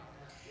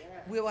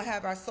 We will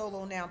have our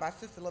solo now by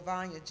Sister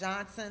Lavanya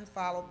Johnson,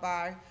 followed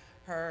by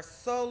her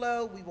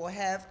solo. We will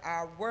have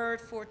our word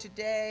for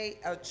today,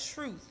 a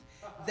truth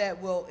that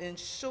will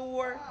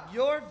ensure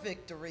your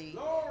victory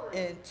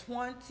in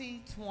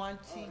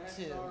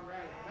 2022.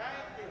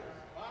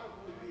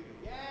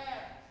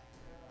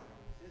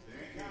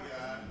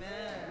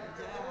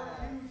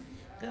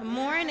 Good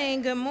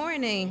morning, good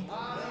morning.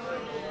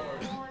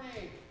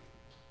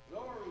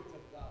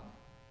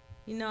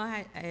 You know,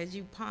 as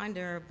you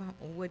ponder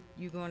about what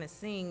you're going to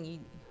sing, you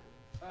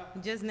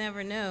just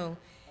never know.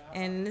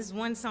 And this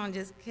one song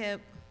just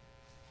kept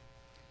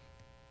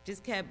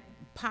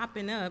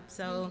popping up.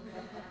 So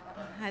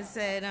I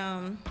said,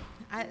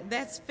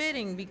 that's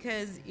fitting,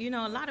 because, you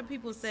know, a lot of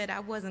people said I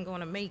wasn't going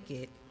to make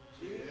it,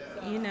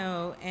 you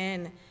know,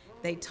 and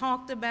they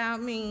talked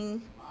about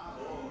me.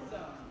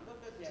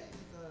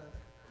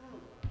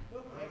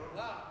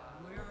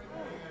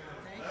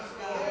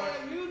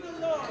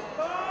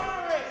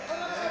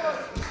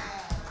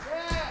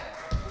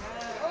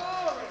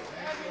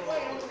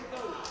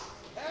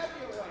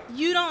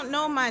 You don't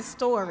know my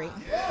story.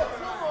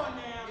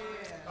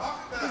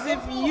 Because if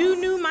you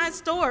knew my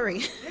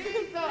story,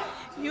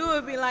 you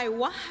would be like,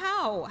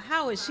 wow,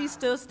 how is she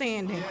still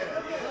standing?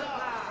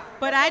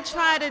 But I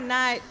try to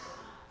not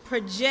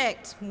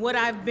project what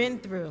I've been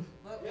through.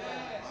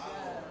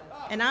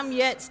 And I'm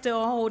yet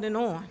still holding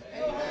on.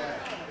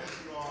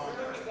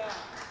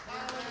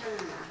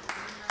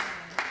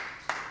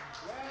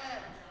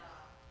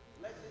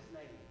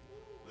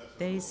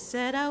 They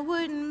said I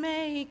wouldn't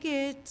make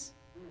it.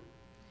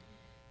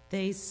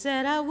 They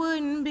said I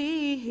wouldn't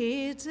be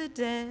here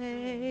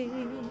today.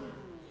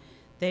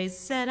 They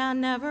said I'll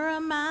never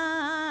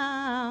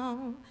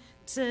amount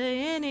to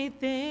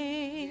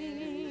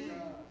anything.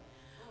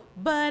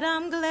 But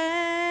I'm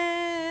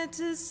glad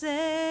to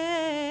say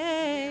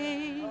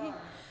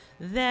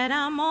that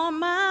I'm on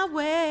my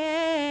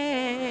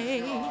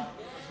way.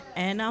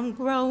 And I'm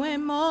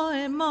growing more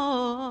and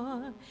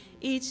more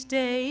each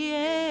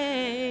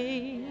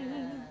day.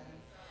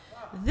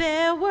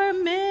 There were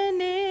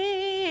many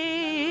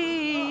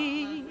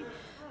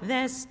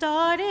that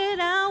started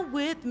out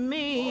with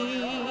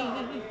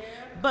me,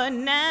 but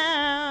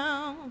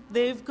now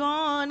they've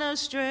gone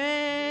astray.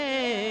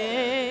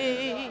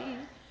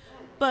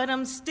 But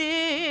I'm still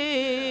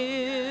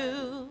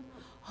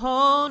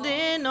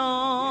holding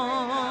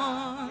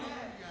on.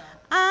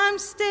 I'm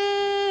still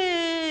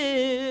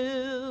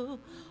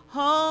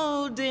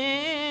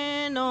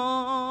holding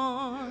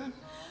on.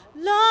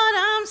 Lord,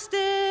 I'm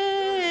still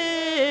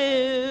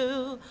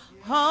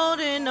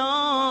holding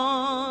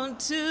on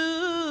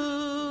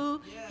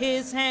to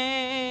his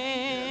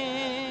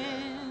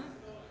hand.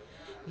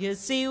 You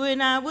see,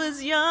 when I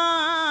was young,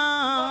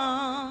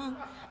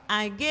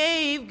 I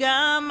gave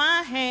God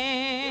my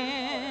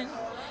hand,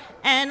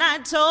 and I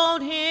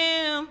told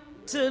him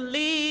to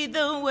lead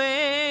the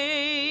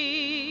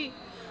way.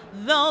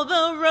 Though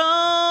the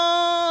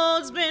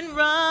road's been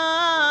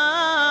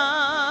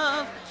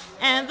rough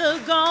and the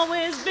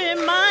going's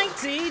been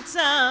mighty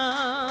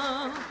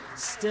tough,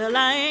 still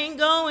I ain't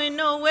going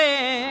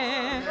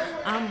nowhere.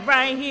 I'm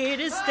right here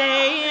to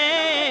stay.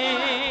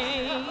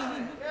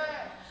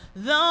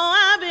 Though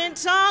I've been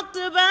talked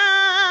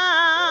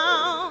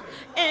about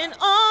and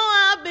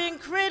oh, I've been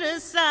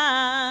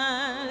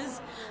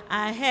criticized,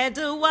 I had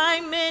to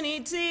wipe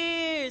many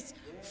tears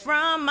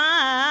from my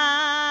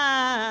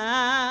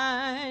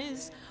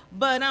eyes,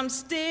 but I'm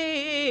still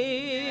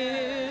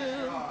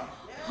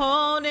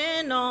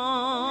holding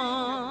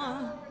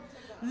on.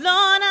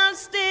 Lord, I'm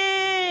still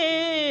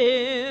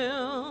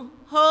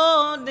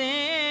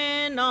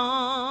holding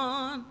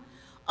on.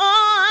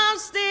 Oh, I'm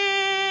still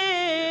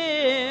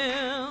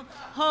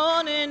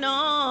holding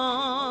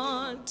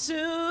on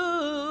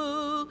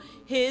to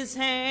his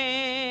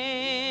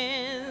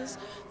hands.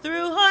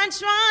 Through hard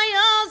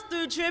trials,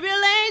 through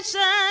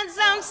tribulations,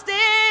 I'm still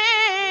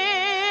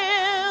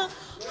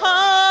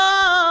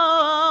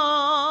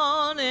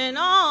holding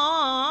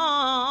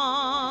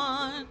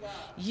on.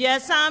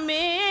 Yes, I'm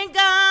in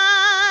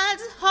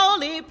God's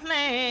holy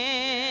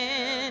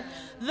plan.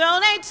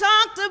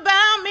 talked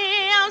about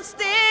me, I'm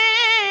still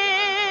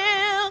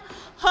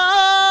holding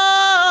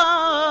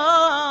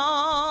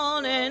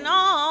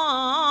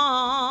on.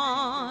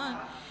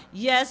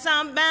 Yes,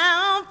 I'm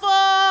bound for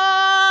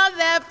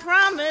that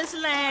promised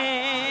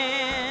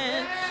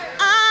land.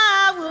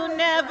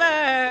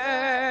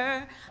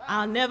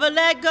 I'll never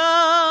let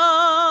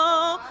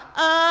go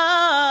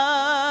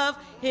of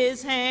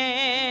his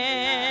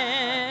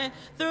hand.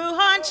 Through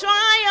hard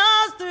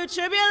trials, through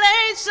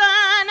tribulation,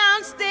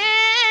 I'm still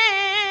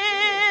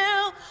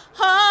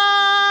holding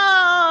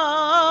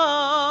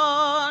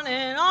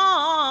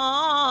on.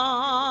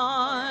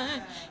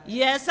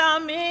 Yes,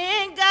 I'm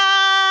in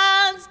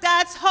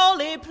God's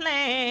holy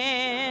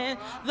plan.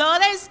 Though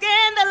they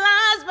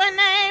scandalize my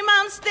name,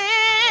 I'm still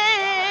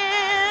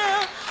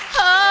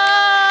holding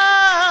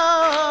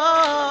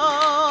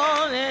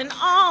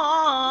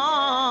on.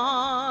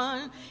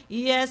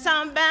 Yes,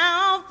 I'm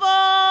bound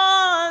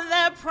for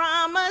the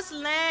promised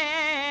land.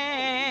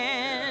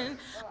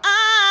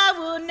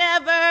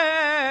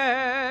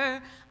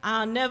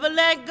 I'll never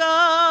let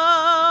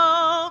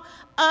go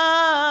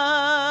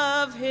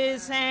of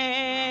his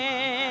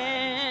hand.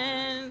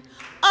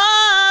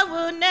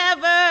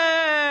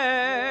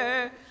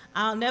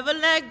 I'll never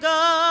let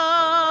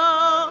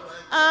go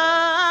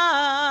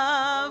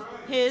of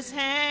his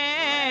hand.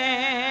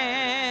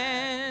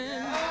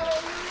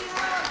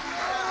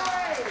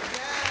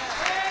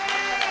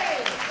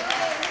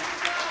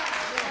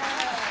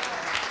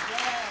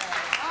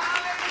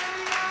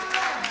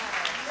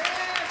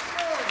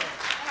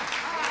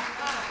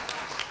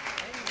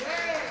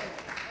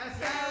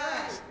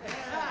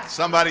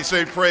 Somebody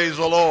say, praise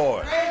the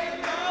Lord.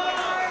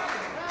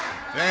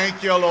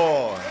 Thank you,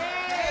 Lord.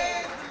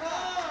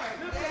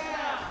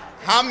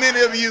 How many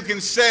of you can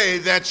say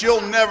that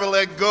you'll never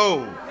let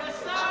go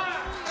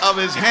of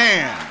his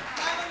hand?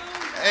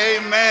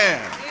 Amen.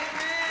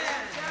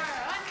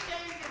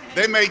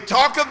 They may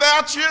talk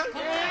about you.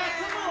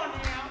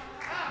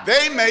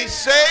 They may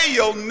say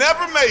you'll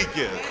never make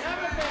it.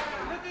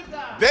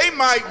 They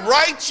might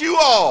write you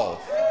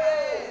off.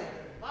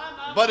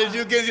 But if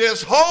you can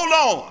just hold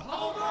on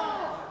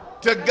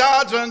to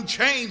God's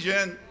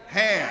unchanging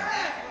hand.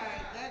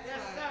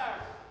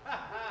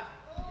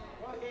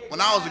 When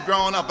I was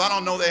growing up, I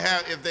don't know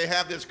if they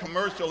have this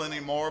commercial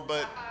anymore,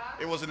 but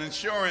it was an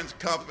insurance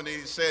company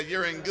that said,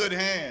 you're in good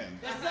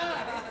hands.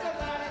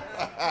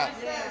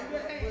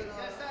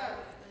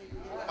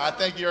 I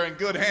think you're in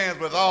good hands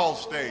with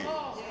Allstate.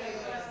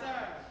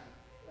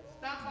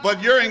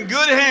 But you're in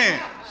good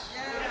hands.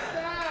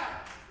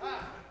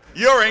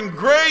 You're in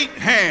great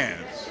hands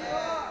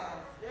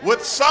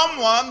with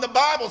someone, the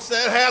Bible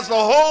said, has the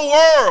whole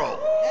world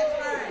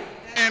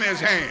in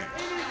his hands.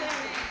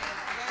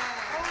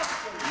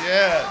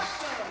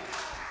 Yes.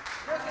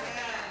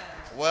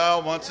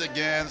 Well, once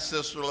again,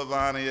 Sister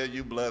Lavania,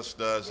 you blessed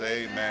us.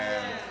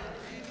 Amen.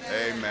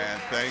 Amen.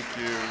 Thank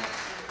you.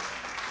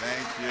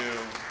 Thank you.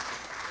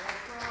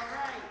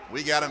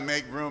 We got to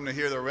make room to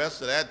hear the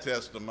rest of that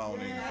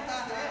testimony.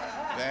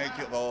 Thank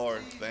you,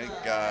 Lord. Thank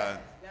God.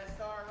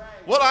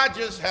 Well, I'm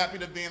just happy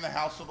to be in the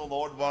house of the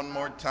Lord one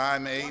more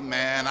time.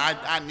 Amen.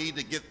 I need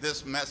to get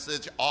this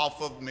message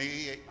off of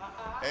me.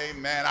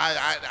 Amen.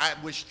 I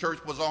wish church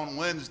was on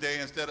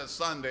Wednesday instead of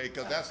Sunday,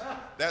 because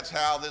that's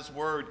how this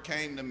word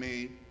came to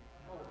me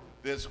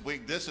this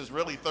week. This is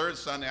really third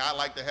Sunday. I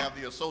like to have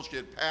the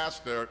associate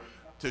pastor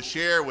to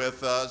share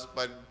with us,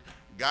 but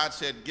God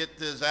said, get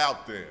this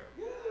out there.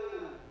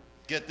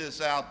 Get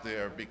this out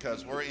there,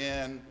 because we're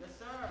in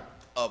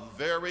a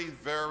very,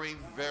 very,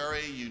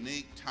 very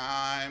unique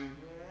time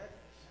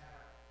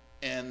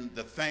in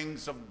the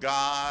things of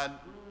God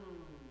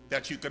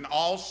that you can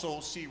also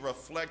see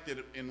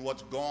reflected in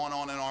what's going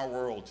on in our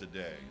world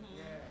today.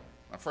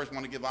 I first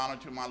want to give honor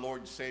to my Lord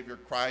and Savior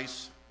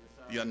Christ,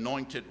 the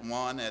Anointed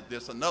One, at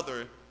this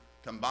another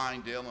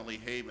combined Dale and Lee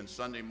Haven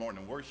Sunday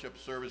morning worship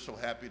service. So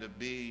happy to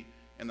be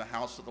in the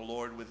house of the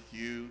Lord with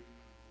you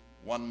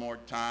one more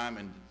time.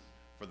 And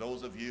for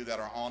those of you that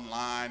are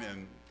online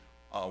and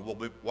will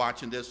be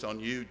watching this on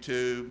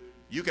YouTube,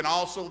 you can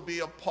also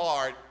be a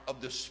part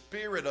of the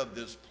spirit of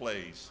this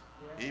place,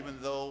 even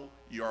though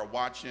you are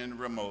watching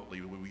remotely.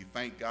 We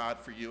thank God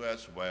for you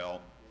as well.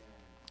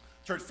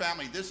 Church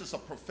family, this is a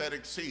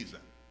prophetic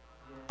season.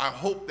 I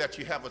hope that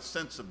you have a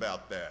sense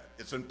about that.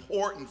 It's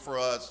important for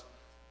us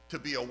to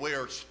be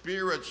aware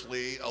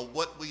spiritually of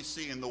what we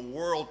see in the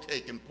world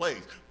taking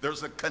place.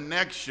 There's a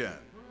connection.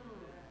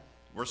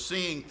 We're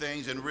seeing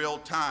things in real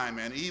time,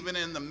 and even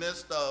in the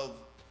midst of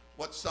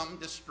what some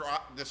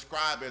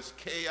describe as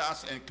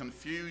chaos and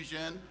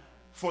confusion,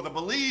 for the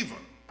believer,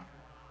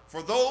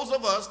 for those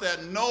of us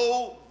that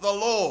know the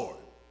Lord,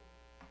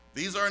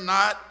 these are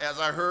not, as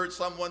I heard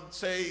someone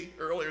say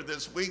earlier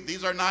this week,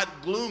 these are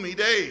not gloomy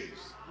days,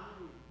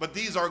 but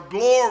these are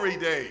glory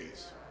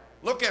days.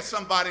 Look at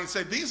somebody and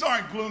say, these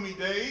aren't gloomy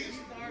days.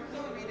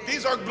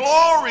 These are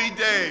glory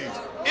days.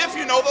 If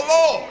you know the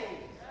Lord,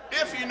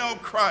 if you know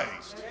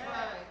Christ.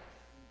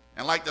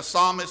 And like the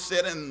psalmist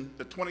said in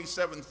the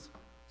 27th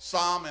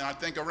Psalm, and I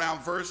think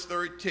around verse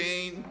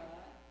 13,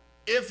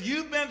 If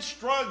you've been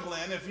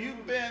struggling, if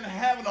you've been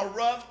having a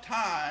rough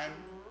time,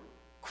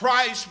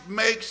 Christ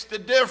makes the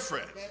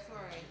difference. That's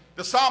right.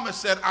 The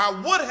psalmist said, I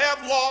would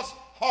have lost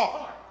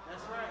heart.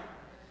 That's right.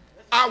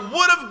 I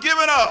would have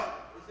given up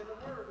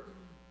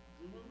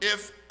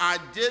if I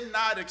did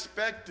not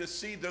expect to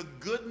see the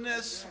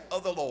goodness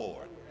of the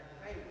Lord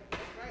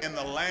in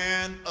the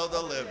land of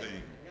the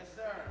living.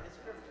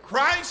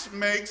 Christ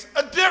makes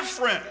a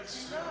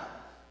difference.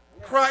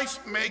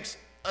 Christ makes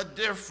a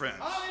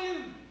difference.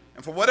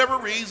 And for whatever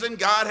reason,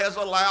 God has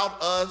allowed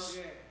us,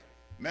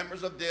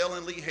 members of Dale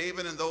and Lee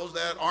Haven, and those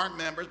that aren't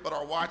members but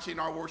are watching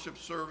our worship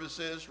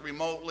services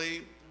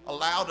remotely,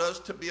 allowed us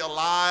to be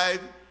alive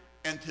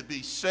and to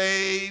be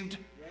saved,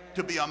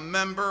 to be a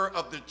member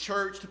of the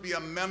church, to be a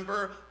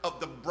member of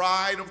the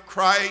bride of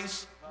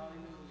Christ,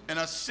 in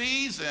a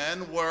season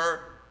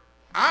where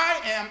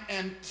I am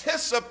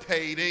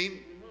anticipating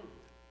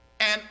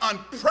an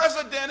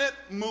unprecedented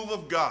move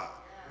of God.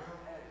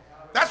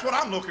 That's what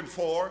I'm looking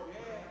for,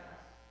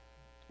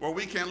 where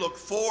we can look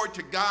forward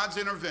to God's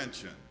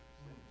intervention,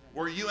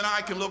 where you and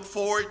I can look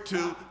forward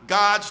to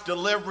God's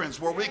deliverance,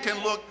 where we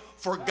can look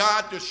for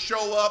God to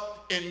show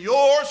up in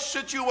your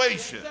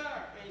situation,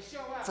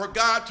 for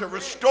God to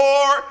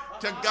restore,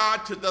 to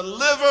God to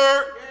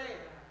deliver,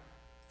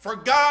 for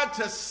God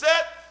to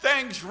set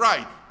things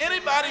right.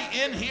 Anybody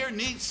in here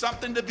needs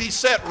something to be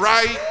set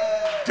right,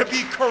 to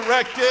be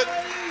corrected,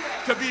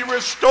 to be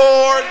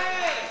restored,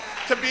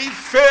 to be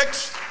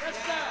fixed?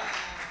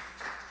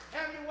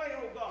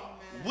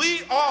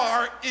 We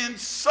are in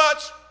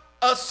such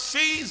a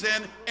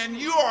season, and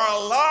you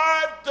are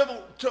alive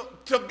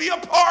to be a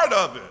part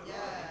of it.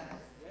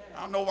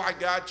 I don't know why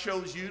God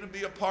chose you to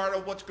be a part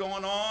of what's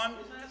going on.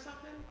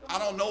 I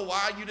don't know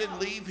why you didn't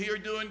leave here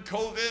during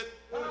COVID.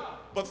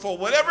 But for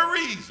whatever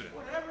reason,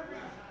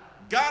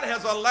 God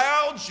has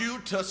allowed you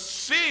to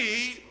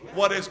see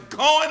what is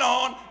going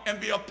on and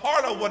be a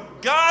part of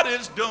what God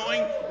is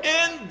doing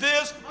in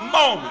this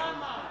moment.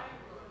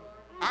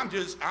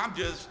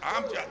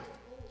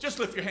 Just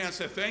lift your hand and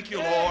say, thank you,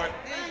 Lord.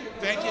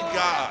 Thank you,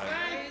 God.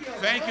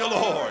 Thank you,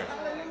 Lord.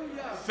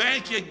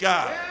 Thank you,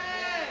 God.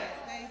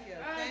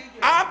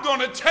 I'm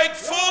going to take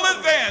full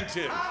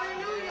advantage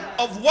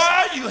of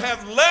why you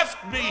have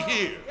left me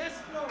here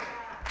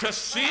to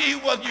see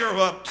what you're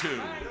up to.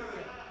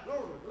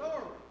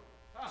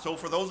 So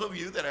for those of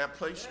you that have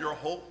placed your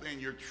hope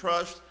and your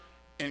trust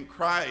in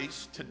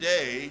Christ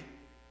today,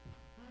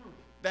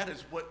 that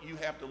is what you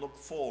have to look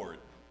forward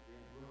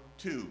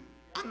to.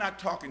 I'm not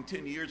talking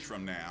 10 years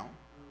from now.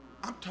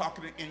 I'm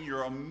talking in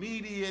your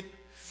immediate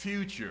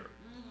future.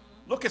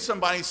 Look at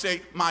somebody and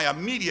say, my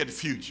immediate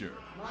future.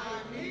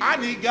 I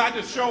need God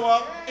to show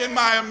up in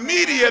my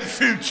immediate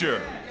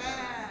future.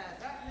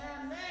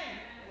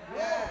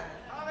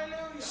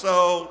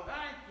 So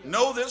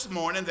know this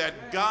morning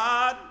that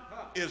God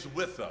is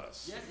with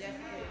us.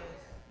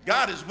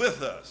 God is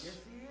with us.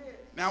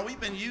 Now, we've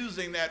been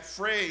using that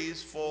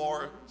phrase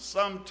for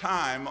some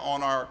time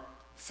on our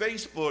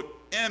Facebook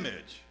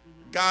image.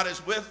 God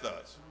is with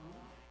us.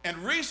 And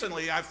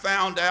recently I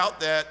found out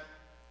that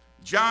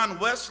John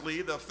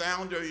Wesley, the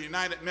founder of the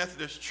United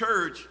Methodist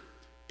Church,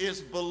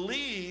 is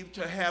believed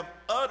to have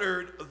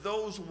uttered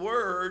those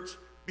words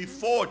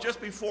just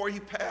before he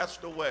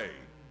passed away.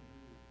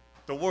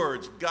 The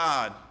words,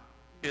 God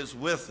is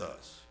with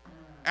us.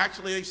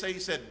 Actually, they say he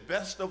said,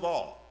 best of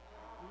all.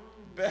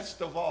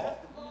 Best of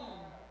all.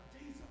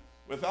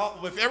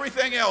 With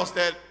everything else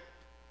that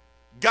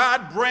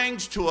God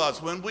brings to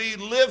us when we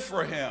live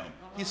for him,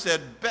 he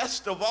said,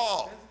 best of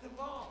all,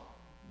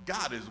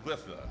 God is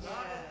with us.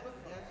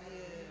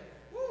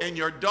 In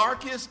your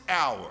darkest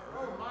hour,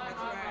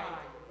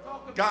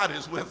 God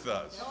is with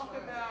us.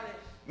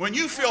 When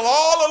you feel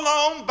all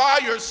alone by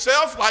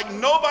yourself, like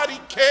nobody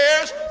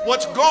cares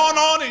what's going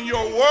on in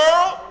your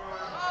world,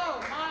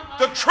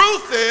 the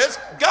truth is,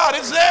 God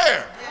is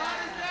there.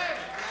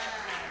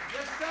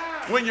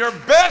 When your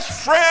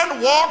best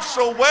friend walks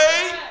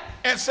away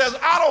and says,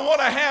 I don't want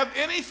to have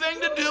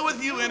anything to do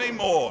with you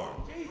anymore,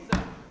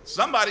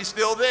 somebody's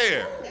still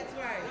there.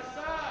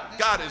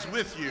 God is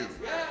with you.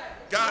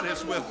 God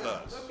is with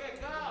us.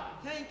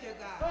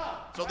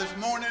 So this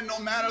morning, no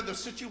matter the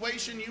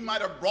situation you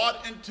might have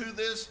brought into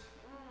this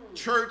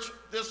church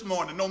this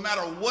morning, no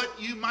matter what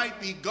you might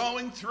be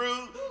going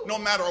through, no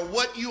matter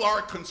what you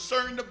are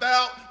concerned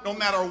about, no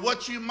matter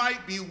what you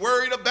might be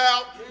worried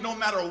about, no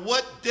matter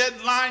what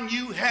deadline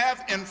you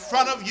have in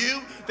front of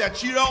you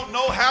that you don't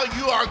know how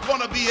you are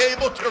going to be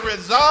able to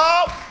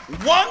resolve,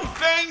 one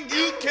thing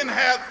you can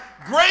have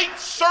great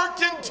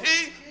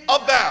certainty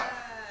about,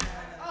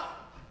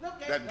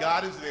 that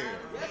God is there.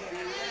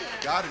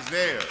 God is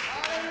there.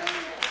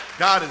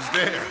 God is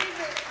there.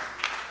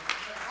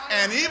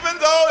 And even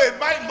though it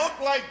might look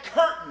like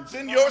curtains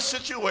in your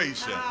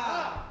situation,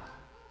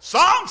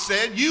 Psalm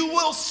said you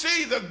will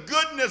see the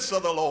goodness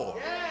of the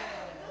Lord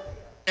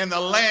in the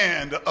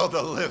land of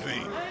the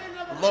living.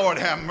 Lord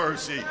have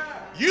mercy.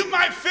 You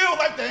might feel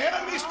like the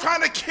enemy's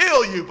trying to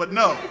kill you, but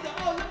no.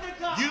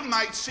 You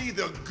might see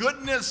the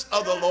goodness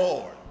of the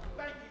Lord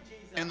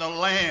in the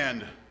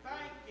land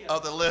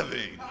of the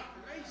living.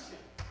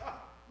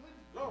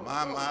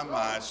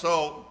 My.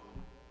 So,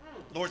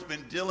 the Lord's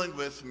been dealing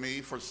with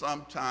me for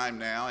some time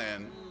now,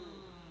 and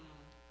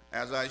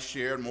as I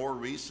shared more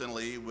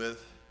recently,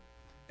 with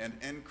an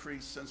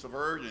increased sense of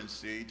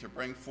urgency to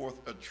bring forth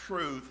a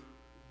truth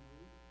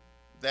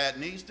that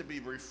needs to be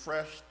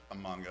refreshed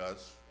among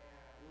us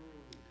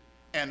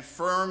and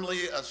firmly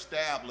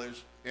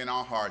established in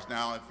our hearts.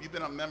 Now, if you've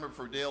been a member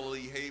for Dale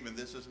Lee Haven,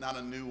 this is not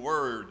a new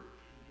word.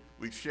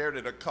 We've shared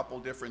it a couple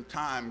different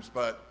times,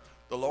 but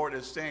the Lord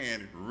is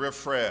saying,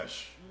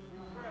 refresh.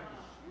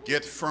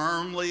 Get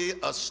firmly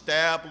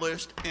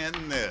established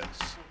in this.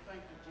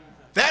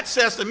 That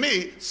says to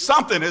me,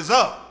 something is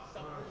up.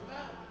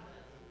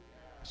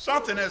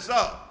 Something is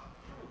up.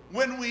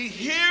 When we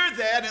hear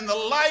that in the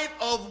light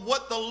of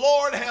what the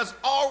Lord has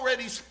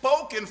already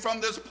spoken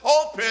from this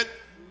pulpit,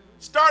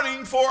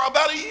 starting for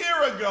about a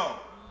year ago,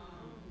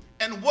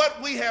 and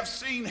what we have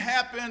seen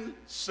happen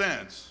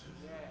since.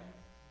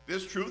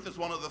 This truth is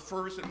one of the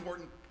first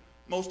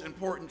most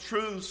important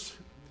truths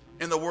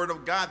in the Word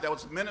of God that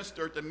was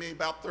ministered to me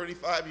about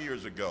 35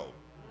 years ago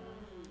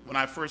when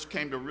I first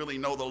came to really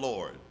know the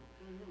Lord.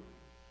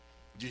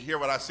 Did you hear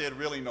what I said,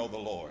 really know the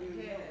Lord?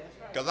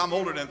 Because I'm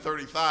older than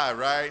 35,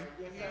 right?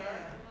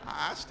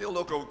 I still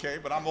look okay,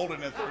 but I'm older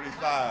than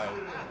 35,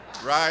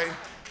 right?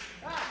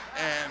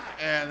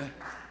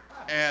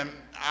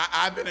 And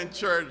I've been in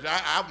church.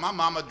 My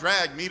mama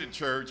dragged me to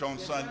church on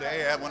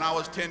Sunday when I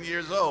was 10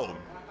 years old.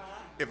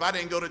 If I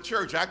didn't go to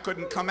church, I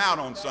couldn't come out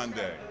on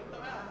Sunday.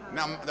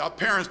 Now, our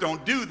parents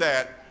don't do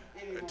that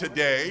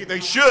today.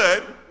 They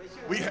should.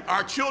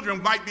 Our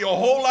children might be a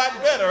whole lot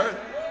better.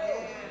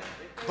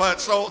 But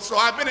so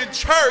I've been in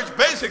church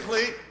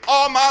basically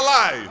all my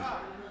life.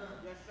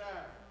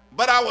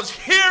 But I was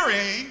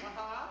hearing,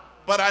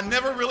 but I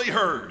never really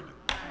heard.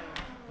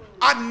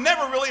 I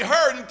never really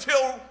heard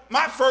until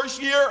my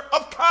first year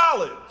of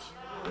college.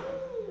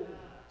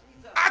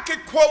 I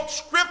could quote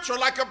scripture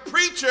like a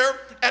preacher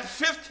at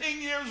 15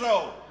 years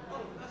old.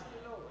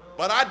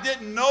 But I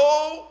didn't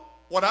know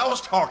what I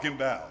was talking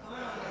about.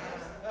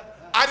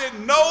 I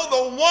didn't know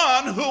the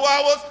one who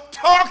I was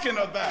talking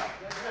about.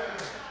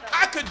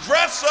 I could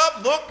dress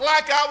up, look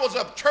like I was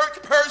a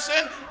church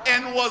person,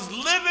 and was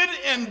living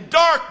in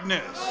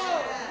darkness.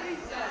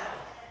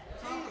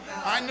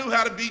 I knew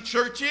how to be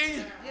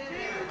churchy.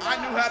 I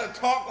knew how to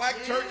talk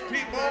like church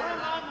people.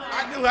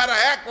 I knew how to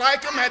act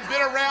like them, had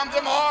been around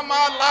them all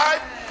my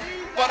life.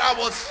 But I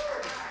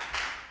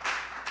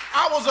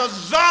was a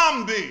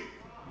zombie,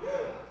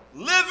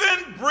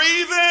 living,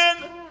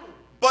 breathing,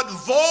 but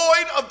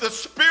void of the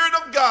Spirit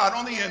of God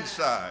on the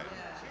inside.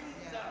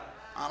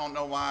 I don't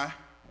know why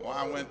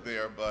I went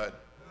there,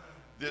 but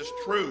this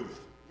truth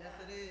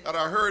that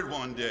I heard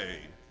one day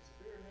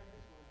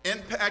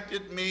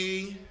impacted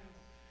me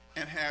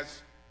and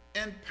has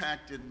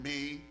impacted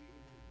me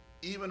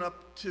even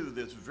up to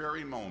this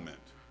very moment.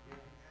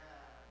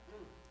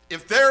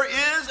 If there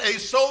is a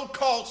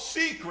so-called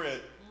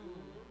secret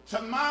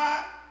to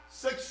my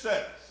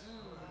success,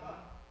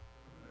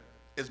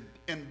 it's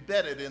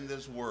embedded in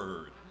this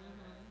word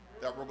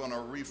that we're going to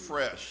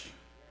refresh,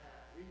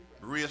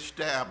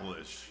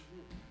 reestablish,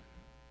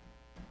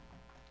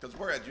 because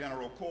we're at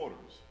general quarters.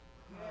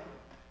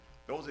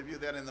 Those of you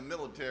that are in the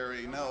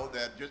military know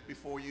that just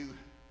before you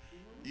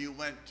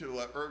went to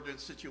an urgent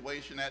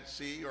situation at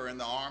sea or in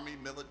the Army,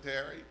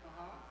 military,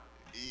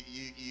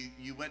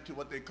 you went to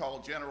what they call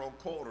general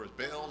quarters.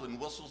 Bells and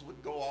whistles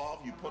would go off.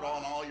 You put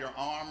on all your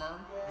armor.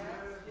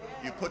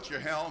 You put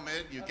your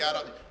helmet. You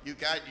got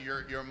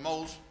your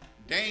most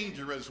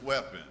dangerous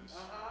weapons.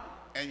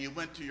 And you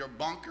went to your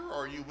bunker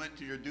or you went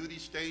to your duty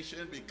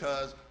station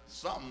because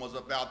something was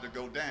about to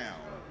go down.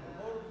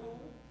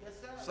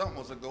 Something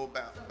was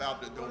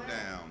about to go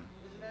down.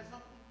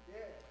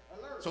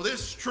 So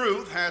this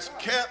truth has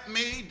kept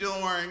me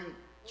during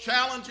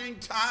challenging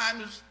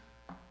times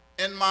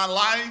in my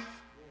life,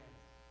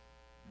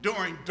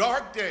 during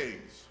dark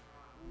days.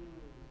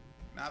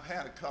 Now, I've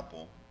had a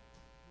couple,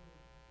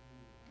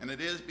 and it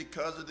is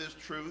because of this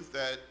truth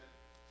that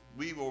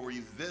we will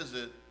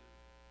revisit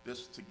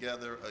this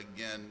together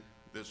again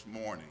this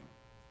morning.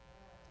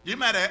 You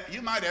might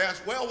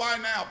ask, well, why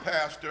now,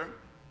 Pastor?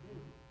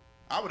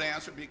 I would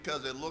answer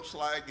because it looks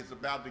like it's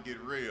about to get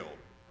real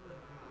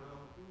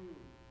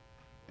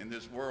in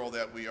this world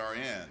that we are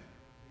in.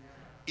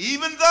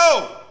 Even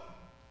though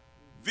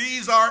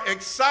these are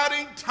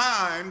exciting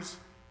times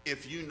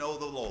if you know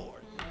the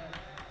Lord.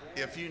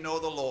 If you know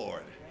the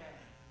Lord.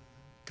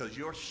 Because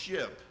your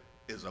ship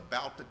is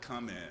about to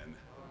come in.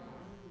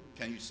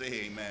 Can you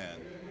say amen?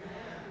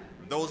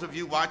 For those of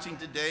you watching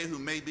today who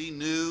may be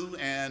new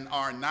and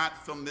are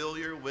not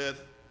familiar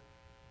with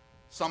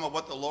some of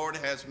what the Lord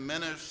has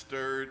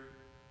ministered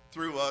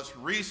through us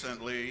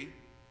recently,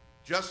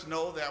 just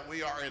know that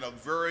we are in a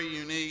very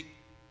unique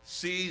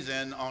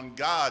season on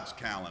God's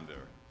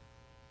calendar.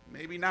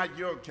 Maybe not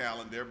your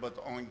calendar, but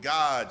on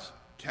God's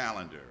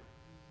calendar.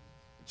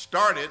 It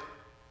started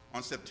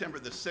on September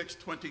the 6th,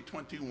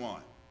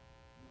 2021,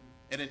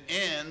 and it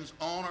ends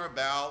on or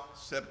about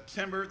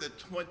September the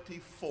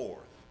 24th,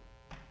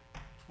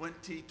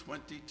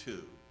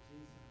 2022.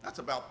 That's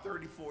about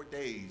 34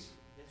 days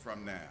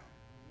from now.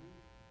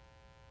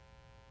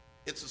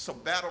 It's a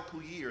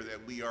sabbatical year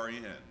that we are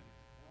in.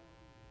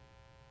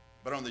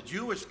 But on the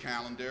Jewish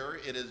calendar,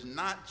 it is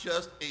not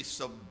just a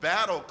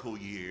sabbatical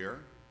year,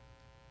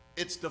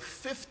 it's the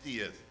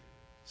 50th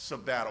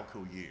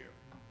sabbatical year,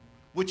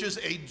 which is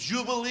a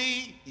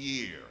Jubilee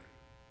year,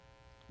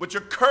 which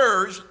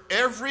occurs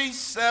every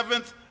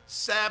seventh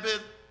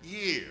Sabbath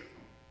year.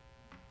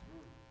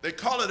 They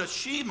call it a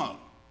Shema,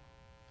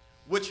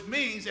 which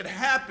means it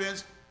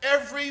happens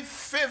every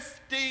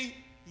 50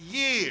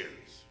 years.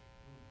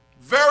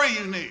 Very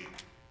unique.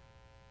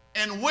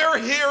 And we're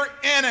here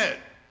in it.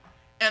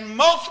 And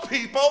most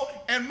people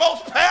and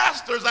most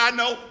pastors I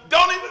know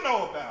don't even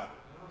know about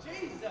it.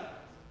 Jesus.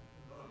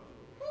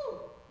 Woo.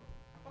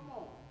 Come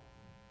on.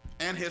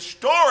 And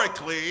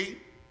historically,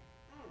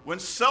 when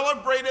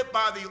celebrated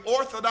by the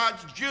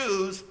Orthodox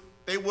Jews,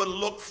 they would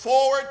look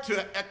forward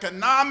to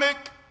economic,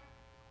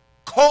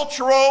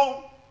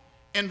 cultural,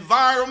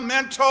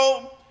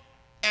 environmental,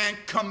 and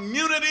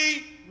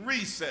community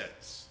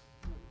resets.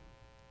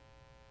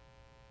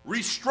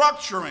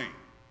 Restructuring.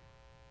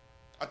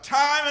 A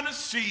time and a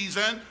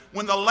season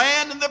when the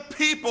land and the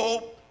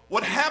people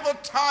would have a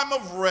time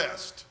of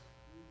rest.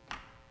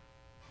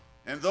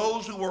 And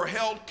those who were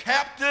held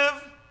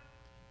captive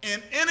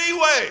in any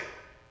way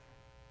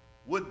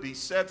would be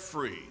set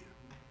free.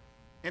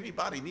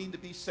 Anybody need to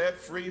be set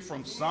free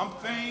from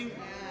something?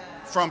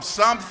 From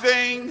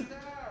something?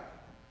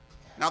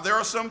 Now, there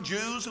are some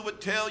Jews who would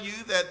tell you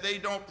that they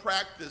don't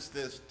practice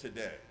this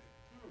today.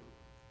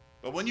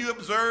 But when you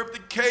observe the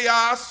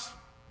chaos,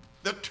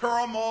 the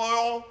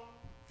turmoil,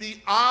 the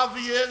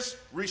obvious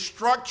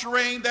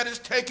restructuring that is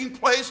taking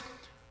place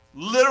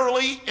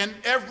literally in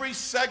every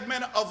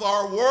segment of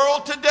our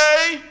world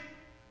today,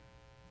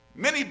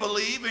 many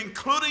believe,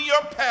 including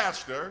your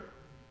pastor,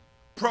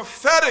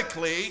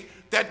 prophetically,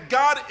 that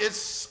God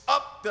is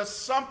up to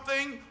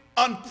something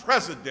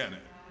unprecedented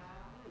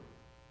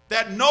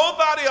that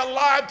nobody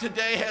alive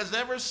today has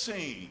ever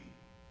seen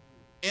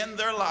in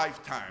their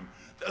lifetime.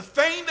 The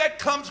thing that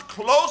comes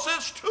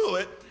closest to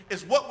it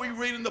is what we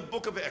read in the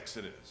book of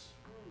Exodus.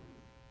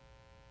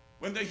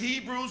 When the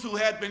Hebrews, who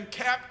had been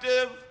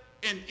captive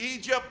in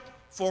Egypt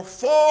for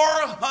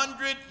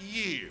 400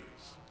 years,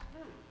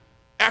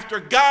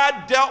 after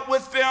God dealt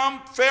with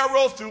them,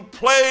 Pharaoh, through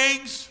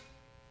plagues,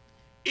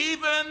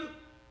 even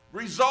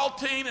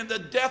resulting in the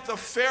death of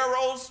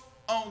Pharaoh's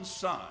own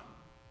son,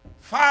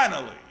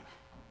 finally,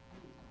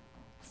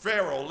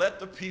 Pharaoh let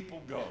the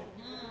people go.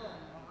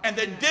 And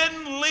they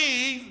didn't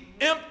leave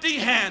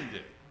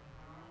empty-handed.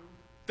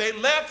 They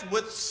left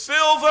with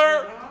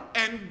silver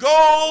and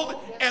gold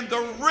and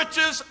the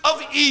riches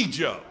of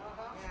Egypt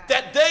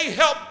that they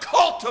helped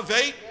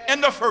cultivate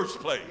in the first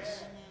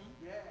place.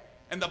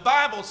 And the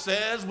Bible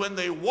says when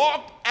they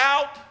walked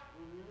out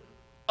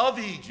of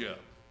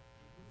Egypt,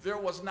 there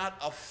was not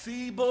a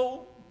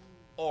feeble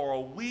or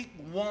a weak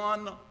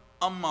one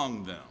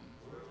among them.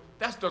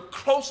 That's the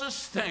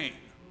closest thing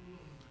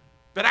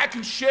that I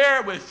can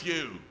share with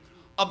you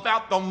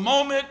about the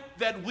moment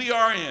that we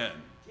are in.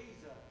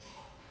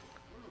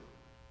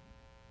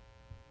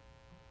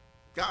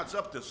 God's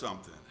up to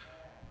something,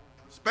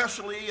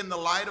 especially in the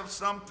light of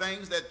some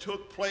things that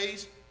took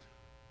place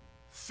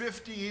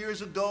 50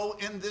 years ago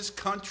in this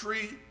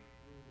country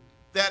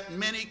that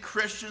many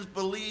Christians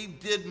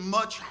believe did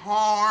much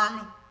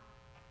harm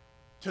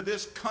to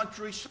this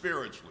country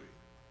spiritually,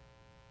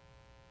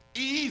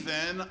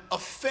 even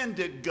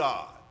offended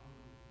God.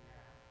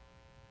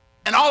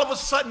 And all of a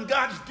sudden,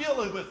 God's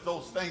dealing with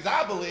those things,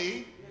 I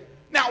believe.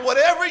 Now,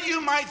 whatever you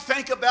might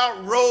think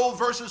about Roe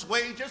versus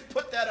Wade, just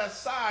put that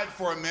aside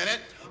for a minute.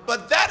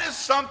 But that is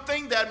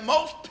something that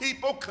most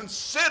people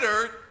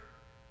considered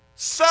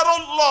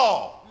settled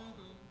law.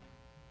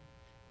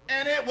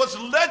 And it was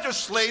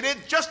legislated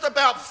just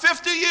about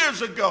 50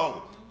 years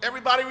ago.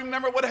 Everybody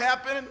remember what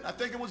happened? I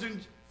think it was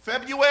in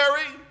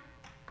February.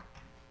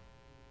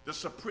 The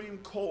Supreme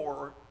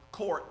Court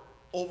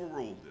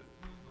overruled it.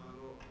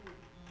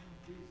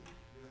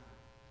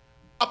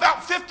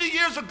 About 50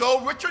 years ago,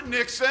 Richard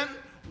Nixon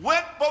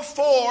went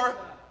before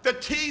the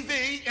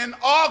TV in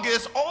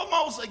August,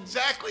 almost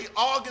exactly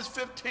August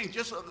 15th,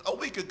 just a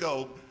week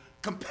ago,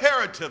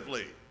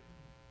 comparatively.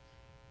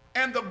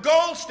 And the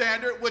gold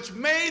standard, which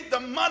made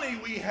the money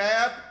we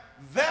have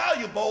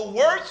valuable,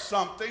 worth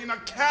something,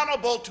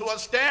 accountable to a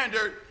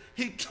standard,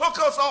 he took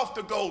us off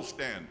the gold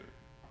standard.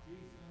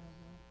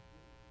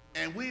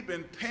 And we've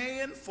been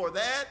paying for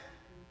that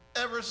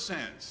ever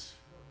since.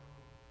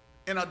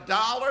 In a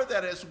dollar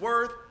that is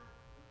worth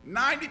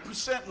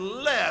 90%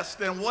 less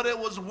than what it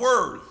was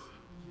worth,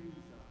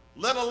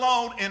 let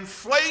alone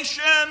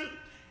inflation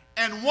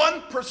and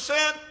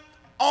 1%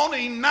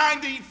 owning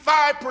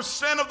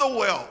 95% of the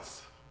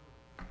wealth.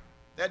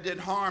 That did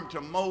harm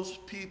to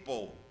most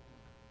people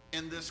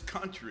in this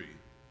country,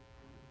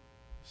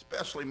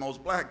 especially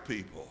most black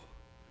people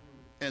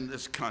in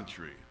this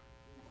country.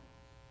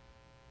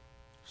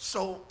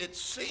 So it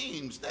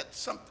seems that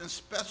something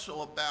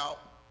special about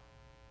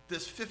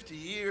this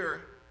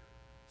 50-year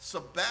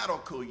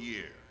sabbatical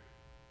year.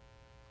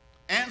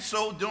 And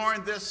so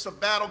during this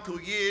sabbatical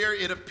year,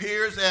 it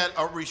appears that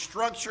a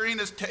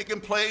restructuring is taking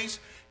place.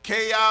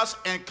 Chaos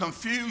and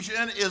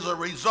confusion is a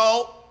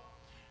result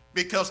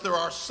because there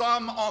are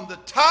some on the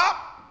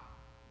top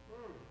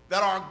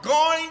that are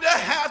going to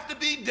have to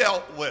be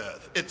dealt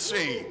with, it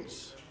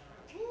seems.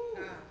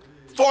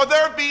 For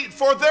there to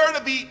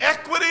be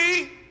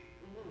equity,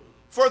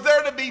 for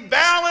there to be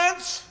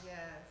balance,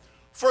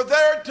 for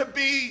there to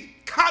be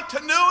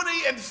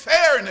continuity and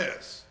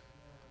fairness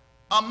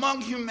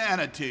among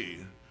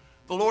humanity,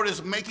 the Lord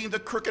is making the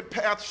crooked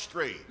path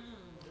straight,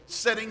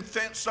 setting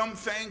some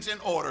things in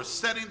order,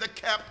 setting the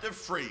captive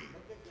free.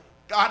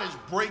 God is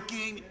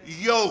breaking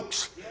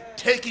yokes,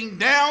 taking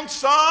down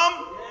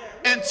some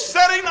and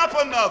setting up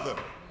another.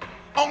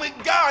 Only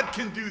God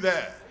can do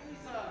that.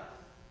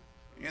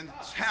 And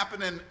it's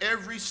happening in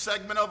every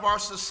segment of our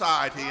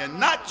society, and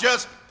not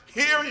just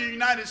here in the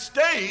United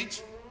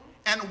States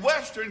and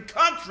Western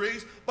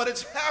countries, but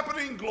it's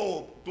happening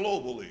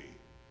globally.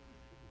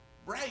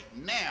 Right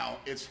now,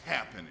 it's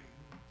happening.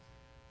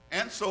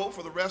 And so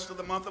for the rest of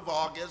the month of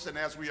August, and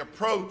as we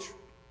approach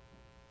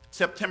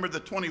September the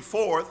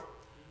 24th,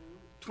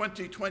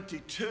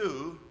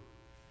 2022,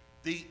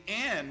 the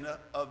end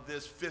of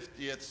this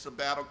 50th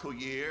sabbatical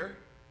year,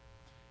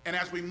 and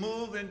as we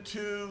move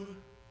into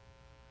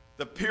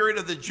the period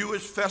of the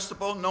Jewish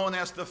festival known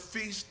as the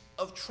Feast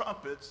of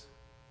Trumpets,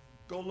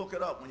 go look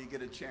it up when you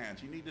get a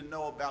chance. You need to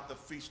know about the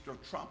Feast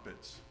of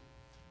Trumpets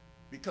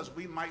because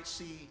we might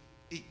see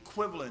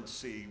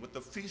equivalency with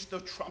the Feast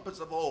of Trumpets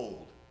of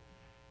old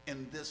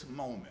in this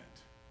moment.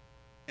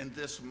 In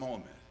this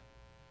moment.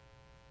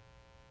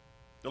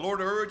 The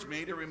Lord urged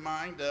me to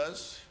remind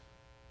us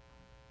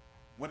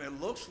when it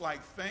looks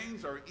like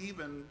things are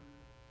even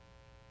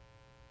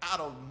out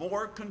of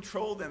more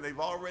control than they've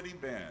already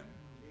been.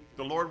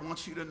 The Lord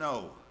wants you to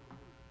know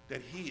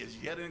that He is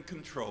yet in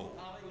control.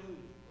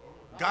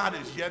 God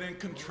is yet in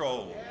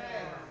control.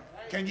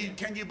 Can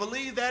you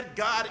believe that?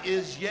 God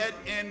is yet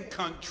in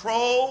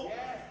control.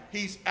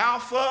 He's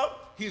Alpha,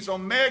 He's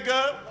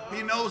Omega.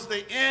 He knows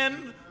the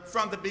end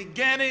from the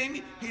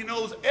beginning. He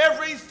knows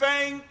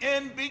everything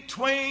in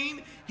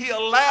between. He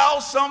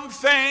allows some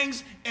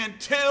things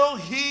until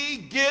He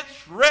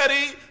gets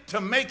ready to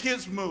make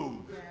His move.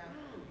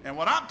 And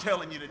what I'm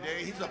telling you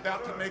today, He's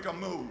about to make a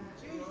move.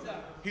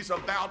 He's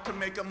about to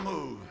make a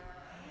move.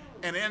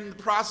 And in the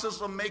process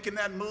of making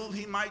that move,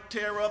 He might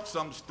tear up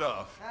some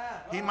stuff.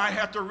 He might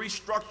have to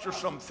restructure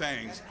some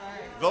things.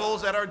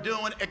 Those that are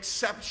doing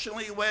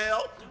exceptionally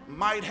well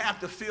might have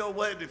to feel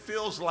what it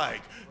feels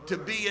like to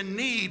be in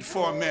need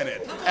for a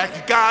minute. As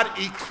God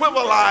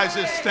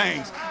equalizes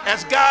things,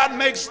 as God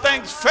makes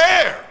things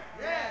fair.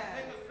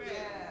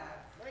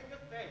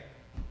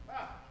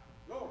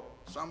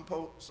 Some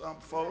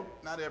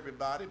folk, not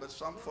everybody, but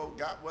some folk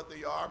got what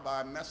they are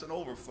by messing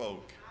over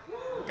folk.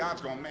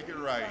 God's going to make it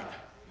right.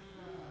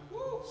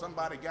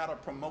 Somebody got a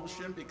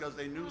promotion because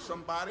they knew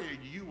somebody,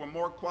 you were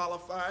more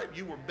qualified,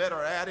 you were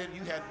better at it,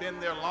 you had been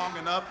there long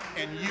enough,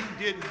 and you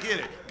didn't get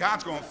it.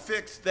 God's going to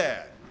fix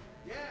that.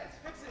 Yes,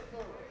 fix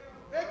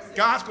it.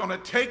 God's going to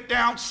take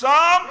down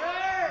some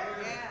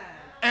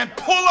and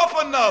pull up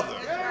another.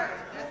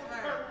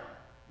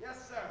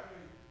 Yes, sir.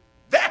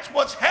 That's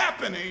what's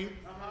happening.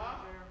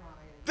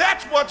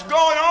 That's what's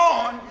going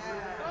on.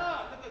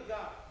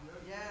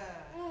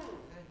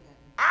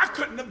 I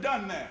couldn't have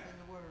done that.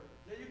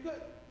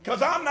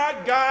 Because I'm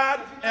not God,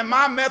 and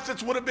my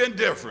methods would have been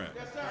different.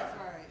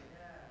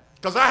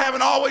 Because I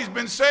haven't always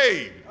been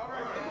saved.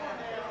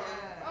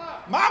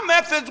 My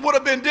methods would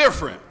have been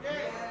different.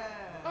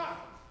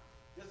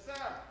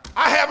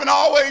 I haven't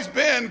always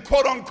been,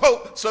 quote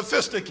unquote,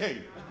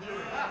 sophisticated.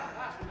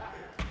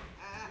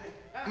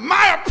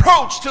 My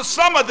approach to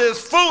some of this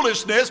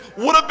foolishness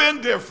would have been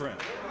different.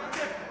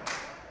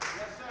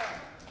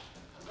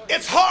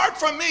 It's hard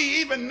for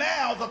me, even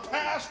now, the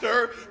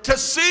pastor, to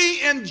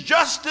see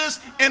injustice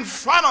in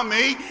front of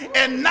me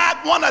and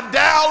not want to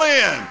dial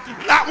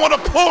in, not want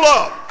to pull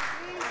up.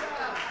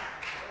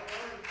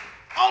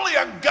 Only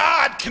a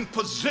God can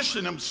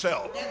position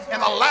Himself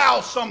and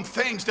allow some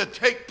things to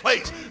take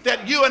place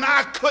that you and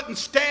I couldn't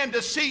stand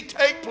to see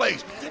take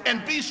place,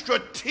 and be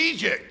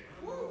strategic.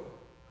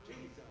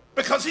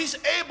 Because He's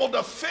able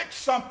to fix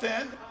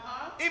something,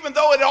 even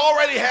though it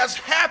already has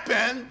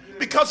happened,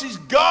 because He's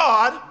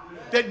God,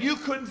 that you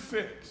couldn't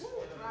fix.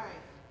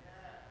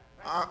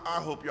 I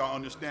hope y'all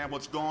understand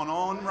what's going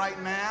on right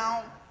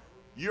now.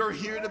 You're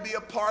here to be a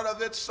part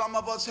of it. Some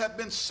of us have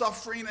been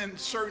suffering in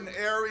certain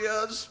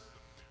areas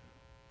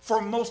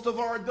for most of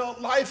our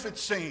adult life, it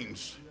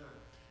seems.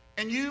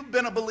 And you've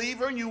been a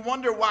believer and you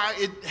wonder why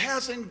it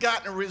hasn't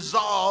gotten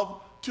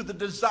resolved to the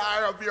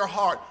desire of your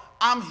heart.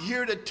 I'm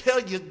here to tell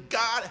you,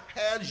 God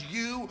has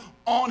you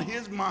on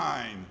His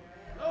mind.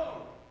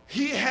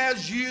 He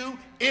has you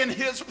in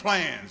His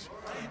plans.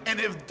 And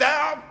if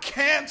thou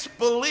canst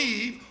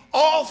believe,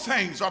 all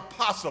things are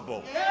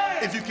possible.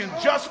 If you can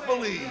just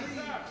believe.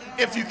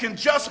 If you can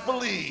just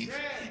believe.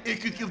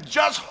 If you can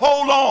just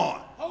hold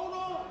on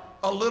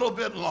a little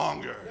bit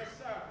longer.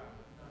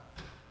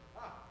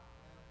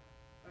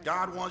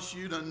 God wants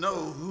you to know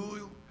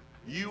who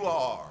you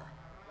are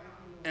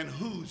and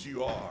whose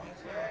you are.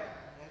 That's right.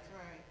 That's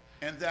right.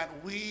 And that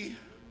we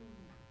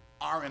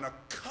are in a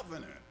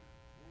covenant,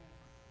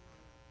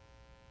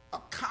 a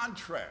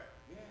contract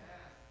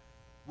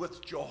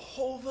with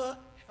Jehovah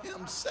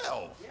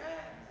himself.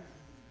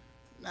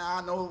 Now,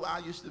 I know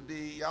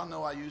y'all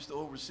know I used to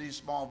oversee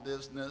small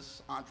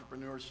business,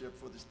 entrepreneurship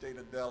for the state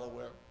of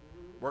Delaware,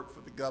 worked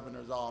for the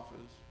governor's office.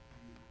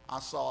 I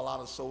saw a lot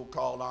of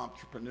so-called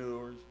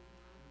entrepreneurs.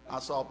 I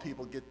saw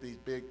people get these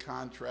big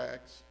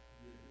contracts.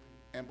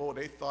 And boy,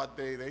 they thought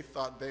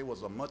they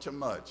was a much.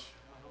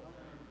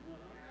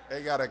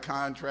 They got a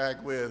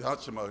contract with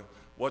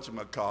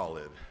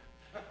whatchamacallit.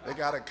 They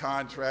got a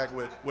contract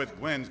with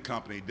Gwen's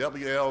company,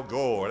 W.L.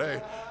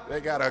 Gore.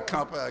 They got a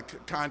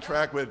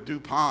contract with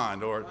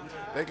DuPont, or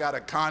they got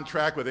a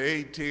contract with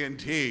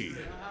AT&T.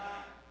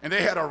 And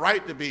they had a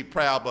right to be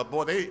proud, but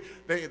boy,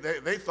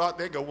 they thought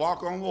they could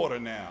walk on water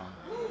now.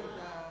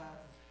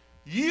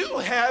 You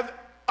have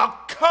a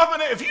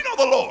covenant, if you know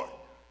the Lord.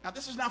 Now,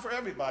 this is not for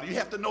everybody. You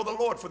have to know the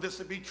Lord for this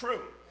to be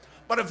true.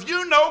 But if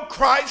you know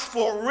Christ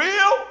for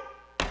real,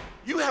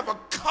 you have a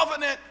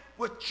covenant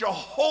with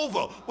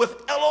Jehovah,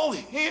 with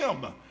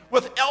Elohim,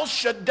 with El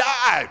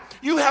Shaddai.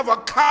 You have a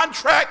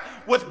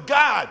contract with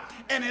God,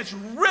 and it's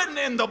written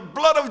in the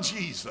blood of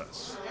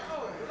Jesus.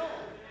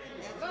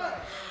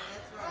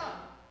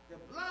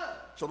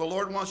 So the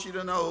Lord wants you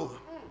to know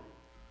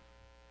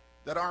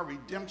that our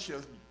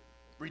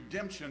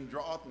redemption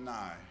draweth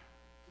nigh.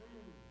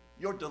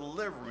 Your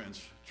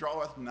deliverance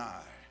draweth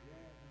nigh.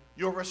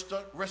 Your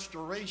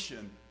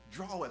restoration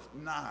draweth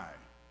nigh.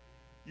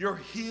 Your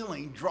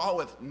healing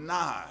draweth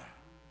nigh.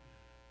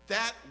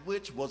 That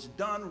which was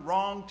done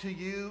wrong to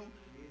you,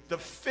 the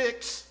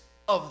fix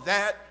of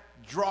that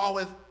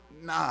draweth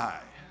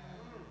nigh.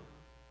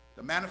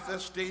 The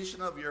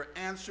manifestation of your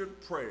answered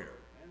prayer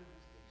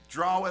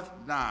draweth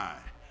nigh.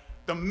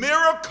 The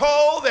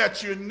miracle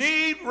that you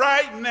need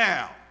right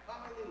now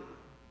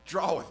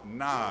draweth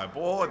nigh.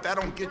 Boy, if that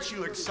don't get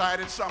you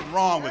excited, something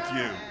wrong with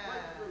you.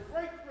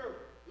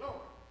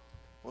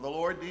 For the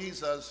Lord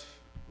needs us,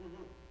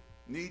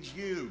 needs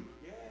you,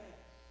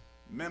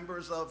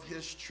 members of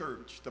his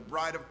church, the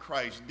bride of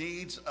Christ,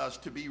 needs us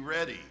to be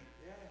ready,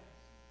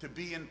 to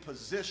be in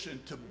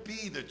position to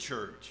be the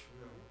church,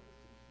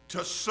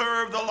 to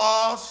serve the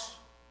lost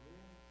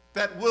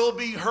that will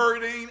be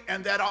hurting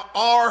and that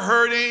are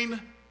hurting,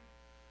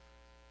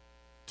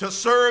 to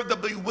serve the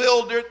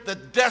bewildered, the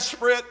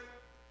desperate,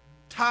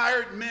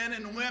 tired men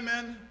and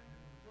women,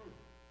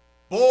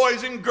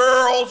 boys and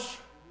girls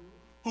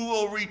who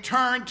will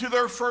return to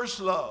their first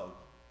love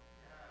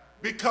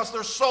because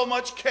there's so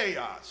much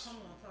chaos,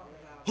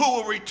 who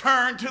will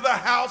return to the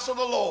house of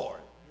the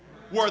Lord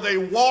where they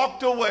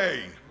walked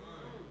away,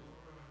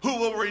 who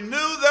will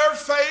renew their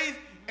faith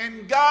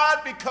in God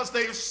because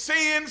they've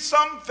seen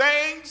some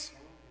things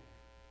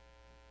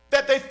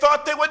that they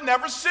thought they would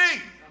never see.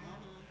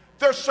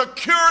 Their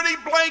security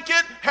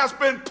blanket has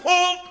been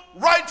pulled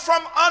right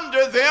from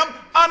under them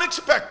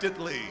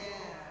unexpectedly.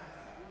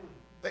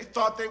 They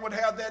thought they would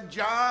have that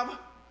job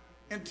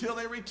until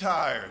they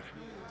retired.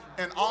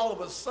 And all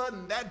of a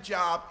sudden, that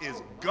job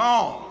is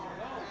gone.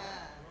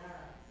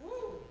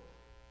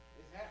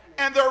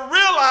 And they're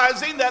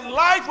realizing that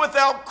life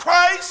without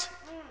Christ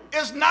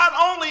is not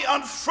only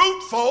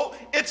unfruitful,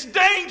 it's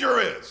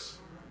dangerous.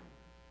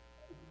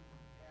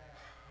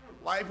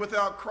 Life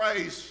without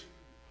Christ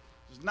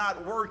is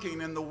not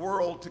working in the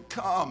world to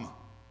come.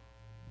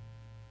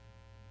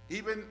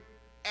 Even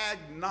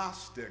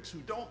agnostics who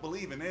don't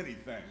believe in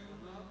anything,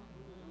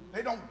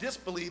 they don't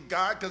disbelieve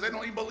God because they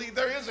don't even believe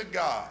there is a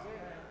God.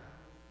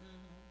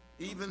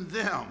 Even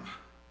them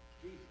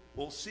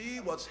will see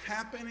what's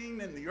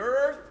happening in the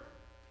earth,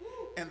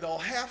 and they'll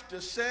have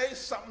to say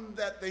something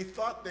that they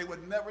thought they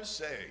would never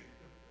say.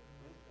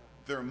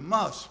 There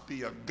must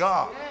be a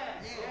God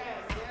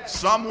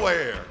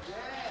somewhere.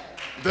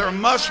 There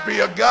must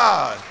be a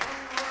God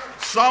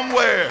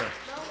somewhere.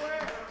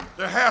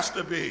 There has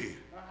to be.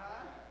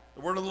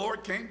 The word of the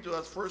Lord came to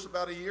us first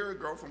about a year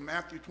ago from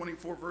Matthew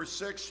 24, verse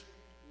 6,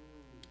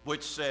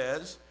 which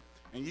says,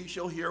 "And ye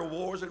shall hear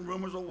wars and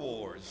rumors of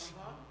wars.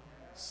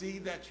 See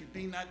that you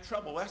be not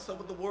troubled." That's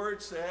what the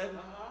word said,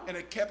 and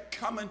it kept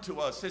coming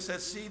to us. It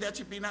says, "See that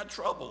you be not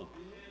troubled,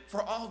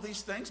 for all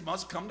these things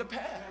must come to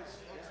pass."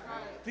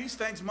 These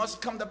things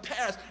must come to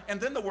pass. And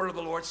then the word of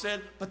the Lord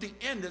said, "But the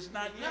end is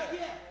not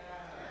yet."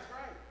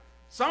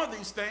 Some of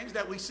these things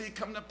that we see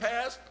come to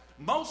pass,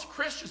 most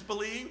Christians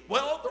believe,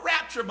 well, the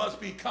rapture must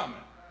be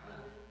coming.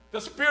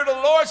 The Spirit of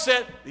the Lord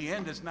said, the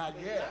end is not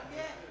yet.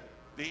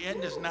 The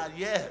end is not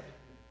yet.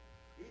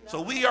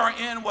 So we are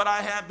in what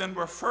I have been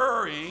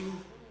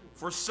referring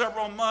for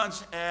several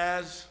months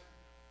as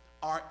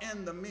our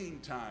in the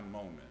meantime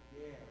moment.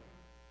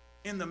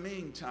 In the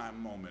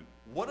meantime moment.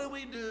 What do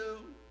we do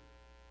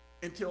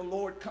until the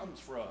Lord comes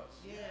for us?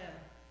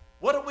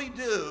 What do we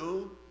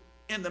do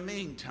in the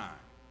meantime?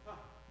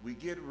 we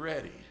get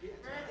ready.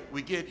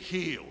 We get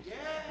healed.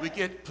 We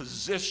get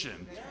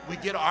positioned. We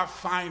get our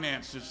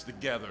finances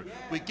together.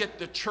 We get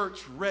the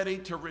church ready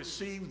to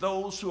receive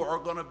those who are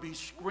going to be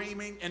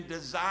screaming and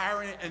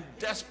desiring and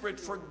desperate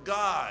for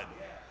God.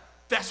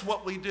 That's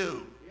what we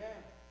do.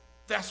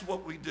 That's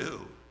what we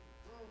do.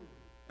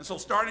 And so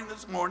starting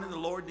this morning, the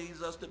Lord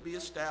needs us to be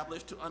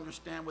established to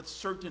understand with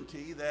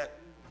certainty that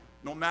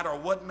no matter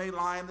what may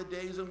lie in the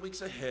days and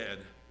weeks ahead,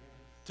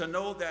 to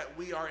know that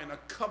we are in a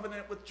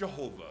covenant with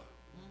Jehovah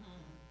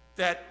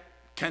that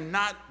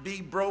cannot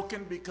be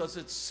broken because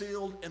it's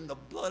sealed in the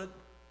blood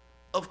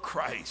of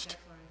Christ.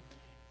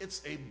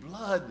 It's a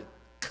blood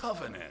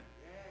covenant.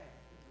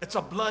 It's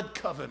a blood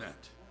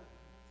covenant.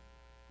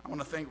 I want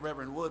to thank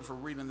Reverend Wood for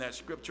reading that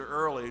scripture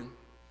early.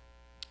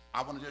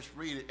 I want to just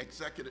read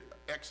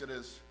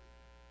Exodus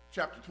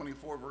chapter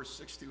 24, verse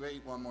 6 to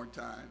 8 one more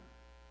time.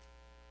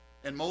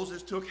 And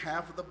Moses took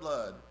half of the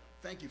blood.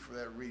 Thank you for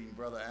that reading,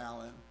 Brother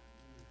Allen.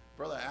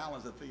 Brother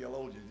Allen's a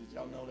theologian. Did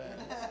y'all know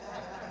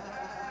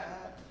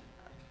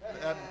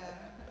that?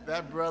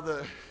 That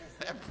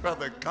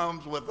brother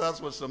comes with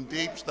us with some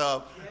deep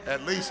stuff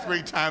at least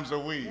 3 times a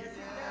week.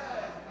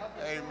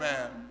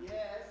 Amen.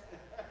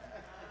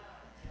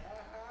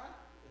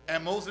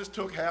 And Moses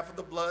took half of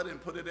the blood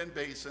and put it in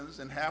basins,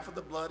 and half of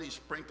the blood he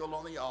sprinkled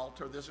on the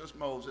altar. This is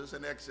Moses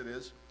in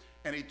Exodus.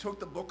 And he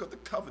took the book of the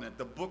covenant,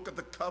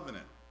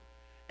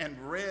 and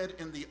read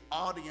in the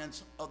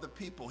audience of the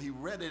people. He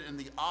read it in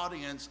the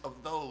audience of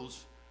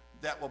those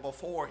that were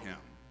before him.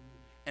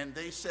 And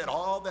they said,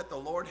 all that the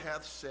Lord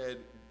hath said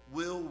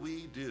will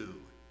we do,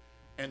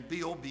 and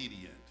be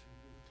obedient.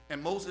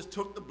 And Moses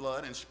took the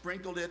blood and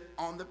sprinkled it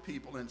on the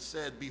people and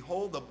said,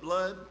 behold the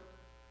blood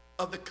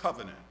of the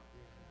covenant,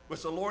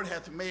 which the Lord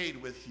hath made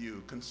with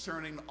you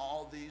concerning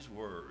all these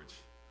words.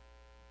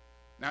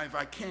 Now, if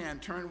I can,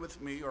 turn with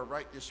me or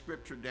write this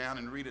scripture down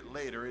and read it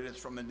later. It is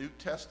from the New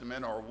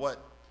Testament, or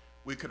what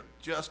we could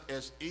just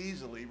as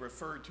easily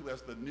refer to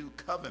as the New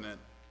Covenant.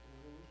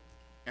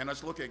 And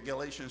let's look at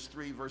Galatians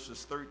 3,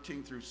 verses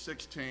 13 through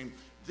 16.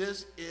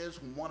 This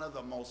is one of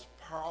the most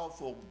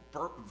powerful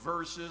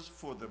verses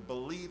for the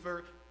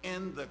believer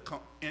in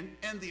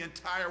the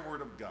entire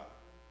Word of God.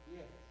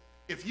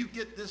 If you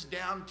get this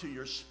down to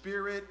your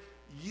spirit,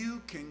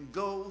 you can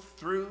go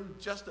through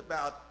just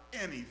about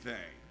anything.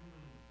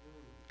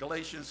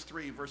 Galatians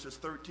 3, verses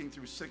 13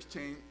 through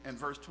 16 and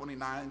verse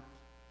 29,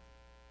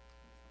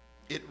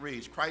 it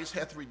reads, Christ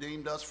hath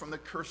redeemed us from the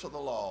curse of the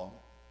law,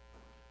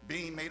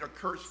 being made a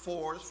curse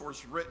for us, for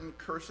it's written,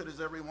 cursed is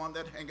everyone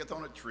that hangeth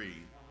on a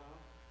tree,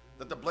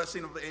 that the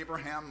blessing of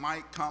Abraham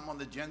might come on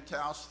the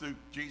Gentiles through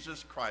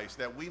Jesus Christ,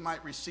 that we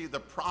might receive the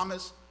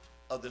promise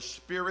of the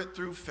Spirit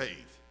through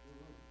faith.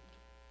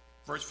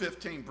 Verse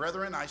 15,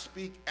 brethren, I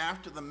speak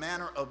after the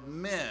manner of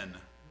men,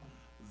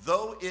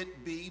 though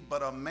it be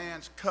but a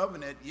man's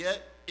covenant,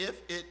 yet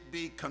if it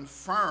be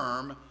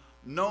confirmed,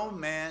 no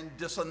man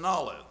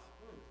disannulleth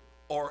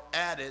or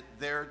addeth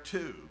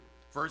thereto.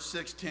 Verse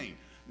 16,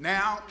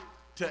 now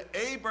to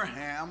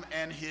Abraham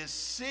and his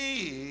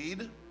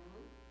seed,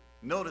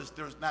 notice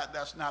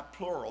that's not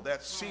plural,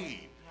 that's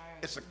seed.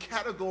 It's a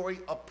category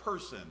of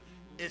person.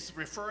 It's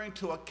referring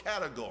to a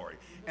category.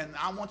 And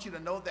I want you to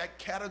know that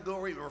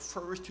category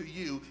refers to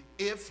you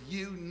if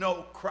you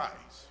know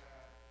Christ.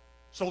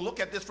 So look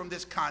at this from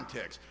this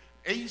context.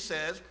 He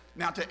says,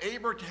 now to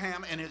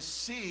Abraham and his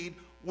seed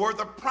were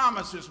the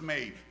promises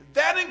made.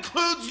 That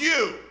includes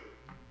you.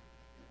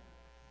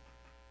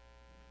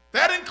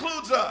 That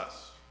includes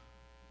us.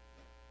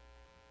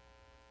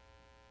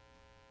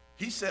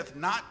 He saith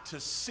not to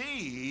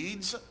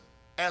seeds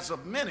as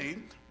of many,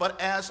 but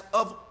as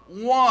of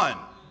one.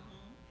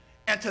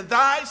 And to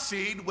thy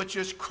seed, which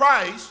is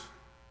Christ,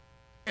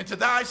 and to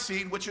thy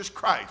seed, which is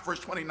Christ. Verse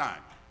 29.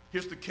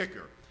 Here's the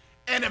kicker.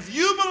 And if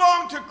you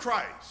belong to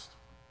Christ,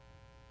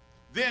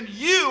 then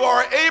you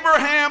are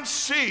Abraham's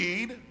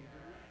seed,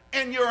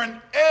 and you're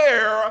an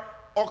heir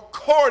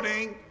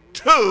according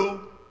to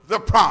the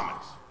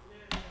promise.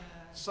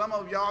 Some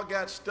of y'all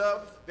got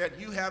stuff that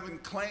you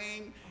haven't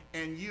claimed,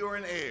 and you're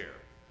an heir.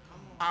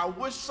 I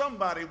wish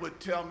somebody would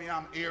tell me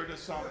I'm heir to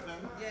something.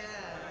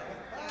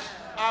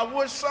 I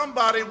wish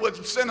somebody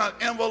would send an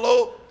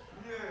envelope.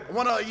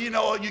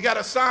 You got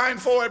a sign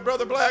for it,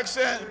 Brother Black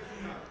said,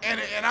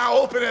 and I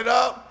open it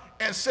up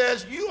and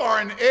says, you are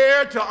an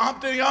heir to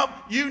Umpty Ump.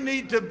 You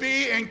need to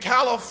be in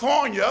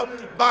California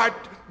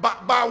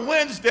by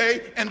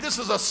Wednesday, and this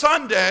is a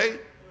Sunday.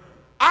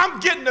 I'm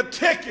getting a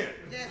ticket.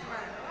 That's right.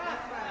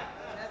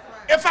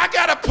 If I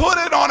got to put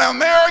it on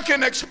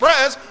American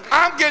Express,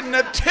 I'm getting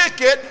a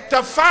ticket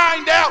to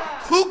find out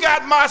who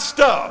got my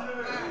stuff.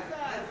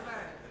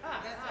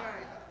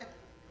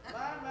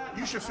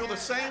 You should feel the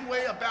same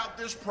way about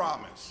this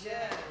promise.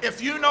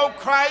 If you know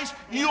Christ,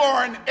 you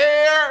are an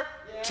heir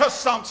to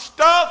some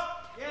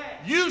stuff.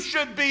 You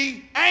should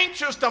be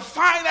anxious to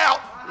find out,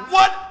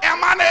 what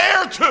am I an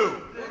heir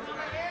to?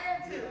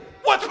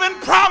 What's been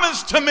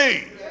promised to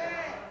me?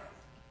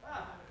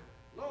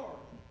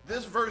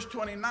 This verse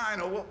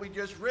 29, or what we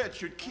just read,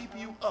 should keep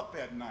you up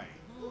at night.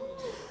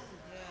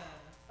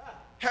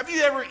 Have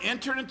you ever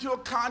entered into a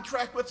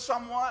contract with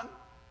someone?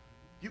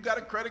 You got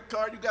a credit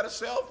card, you got a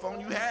cell phone,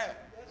 you have.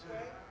 That's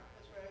right.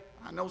 That's right.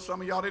 I know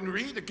some of y'all didn't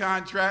read the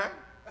contract.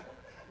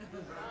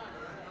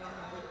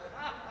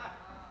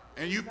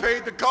 And you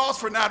paid the cost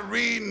for not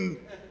reading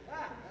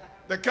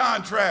the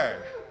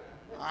contract.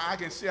 I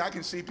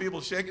can see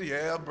people shaking.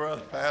 Yeah,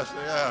 brother, pastor,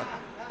 yeah.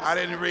 I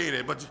didn't read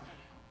it. But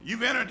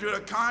you've entered into a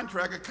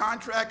contract. A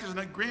contract is an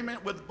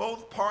agreement with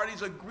both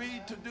parties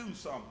agreed to do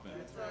something.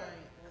 That's right.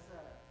 That's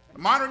right. The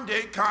modern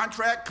day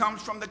contract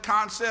comes from the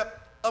concept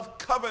of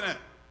covenant.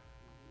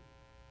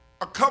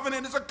 A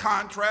covenant is a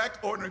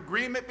contract or an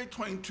agreement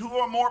between two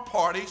or more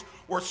parties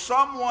where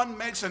someone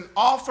makes an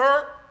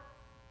offer.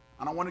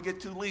 I don't want to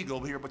get too legal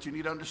here, but you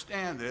need to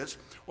understand this.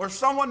 Where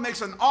someone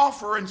makes an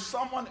offer and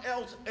someone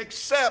else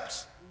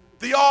accepts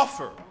the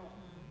offer.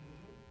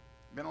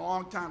 Been a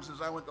long time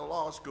since I went to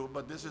law school,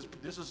 but this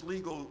is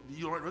legal.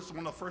 This is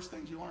one of the first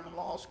things you learn in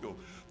law school.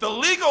 In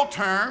legal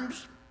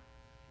terms,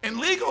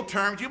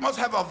 you must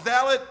have a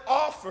valid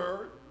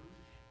offer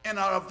and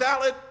a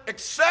valid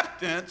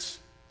acceptance,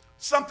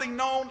 something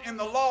known in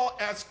the law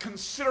as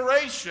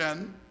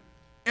consideration,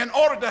 in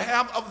order to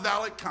have a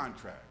valid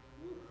contract.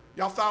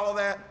 Y'all follow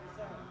that?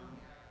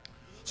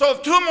 So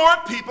if two or more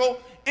people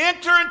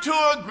enter into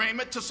an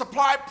agreement to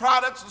supply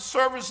products or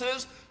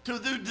services, to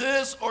do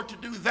this or to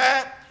do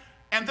that,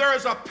 and there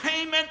is a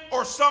payment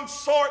or some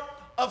sort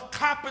of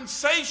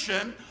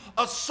compensation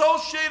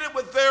associated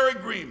with their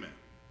agreement,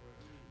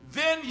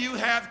 then you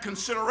have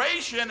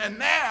consideration, and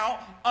now,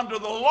 under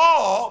the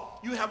law,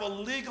 you have a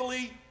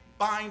legally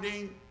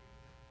binding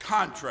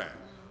contract.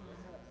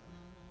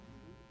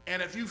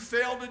 And if you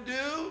fail to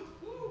do,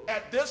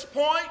 at this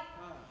point,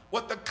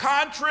 what the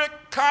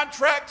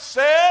contract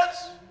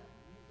says,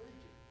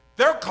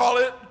 they call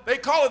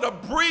it a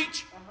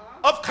breach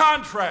of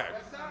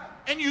contract.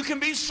 And you can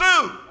be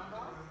sued.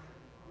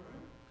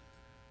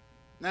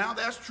 Now,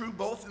 that's true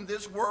both in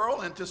this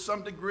world and to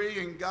some degree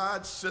in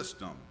God's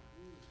system.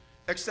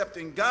 Except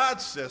in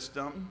God's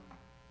system,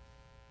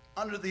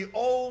 under the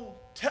Old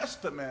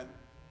Testament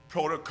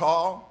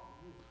protocol,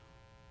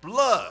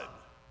 blood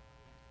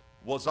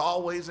was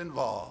always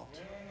involved.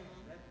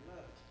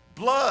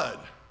 Blood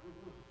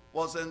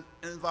was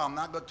involved. I'm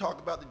not going to talk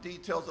about the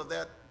details of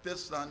that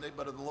this Sunday,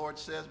 but if the Lord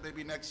says,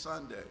 maybe next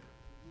Sunday.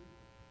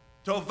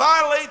 To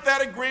violate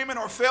that agreement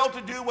or fail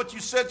to do what you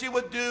said you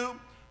would do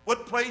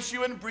would place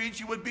you in breach.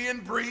 You would be in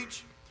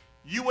breach.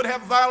 You would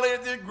have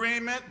violated the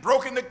agreement,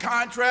 broken the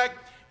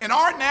contract. In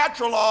our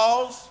natural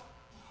laws,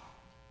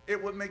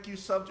 it would make you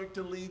subject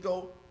to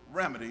legal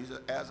remedies,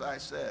 as I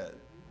said.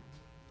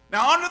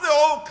 Now, under the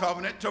Old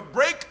Covenant, to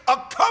break a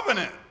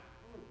covenant,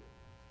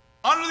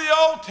 under the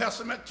Old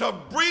Testament, to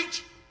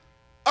breach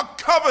a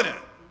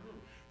covenant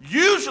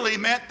usually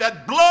meant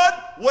that blood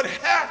would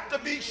have to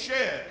be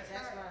shed.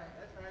 That's right.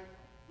 That's right.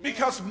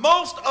 Because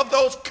most of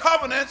those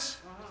covenants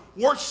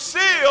were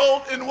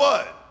sealed in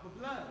what?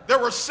 Blood. They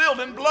were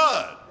sealed in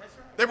blood. That's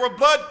right. They were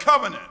blood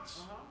covenants.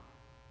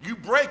 You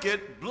break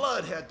it,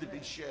 blood had to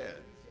be shed.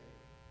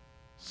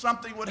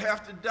 Something would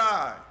have to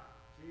die.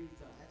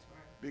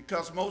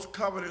 Because most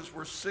covenants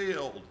were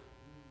sealed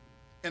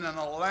in an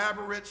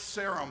elaborate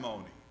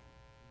ceremony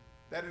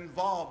that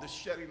involved the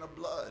shedding of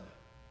blood.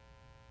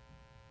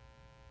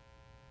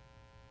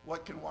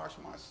 What can wash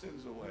my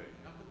sins away?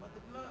 Nothing but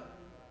the blood.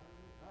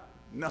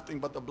 Nothing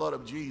but the blood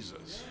of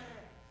Jesus.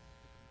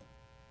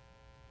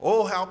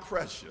 Oh, how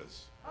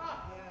precious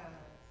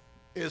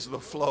is the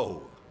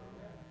flow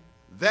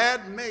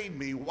that made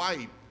me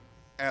white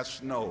as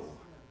snow.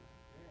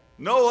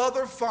 No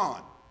other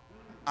font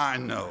I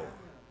know.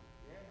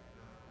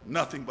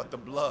 Nothing but the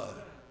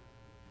blood.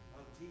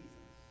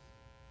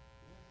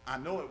 I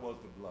know it was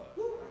the blood.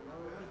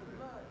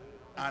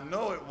 I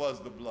know it was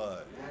the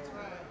blood.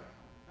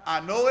 I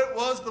know it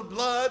was the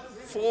blood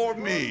for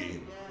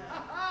me.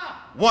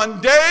 One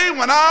day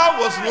when I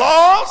was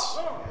lost,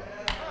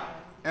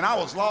 and I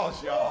was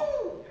lost, y'all.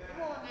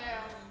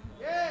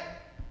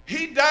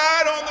 He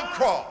died on the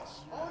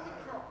cross.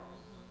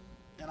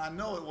 And I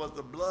know it was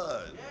the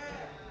blood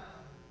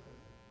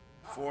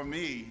for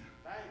me.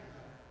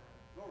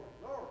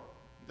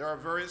 There are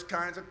various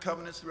kinds of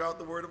covenants throughout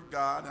the Word of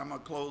God. I'm going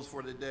to close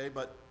for today,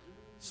 but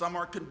some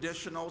are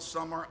conditional,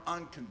 some are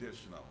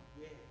unconditional,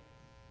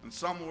 and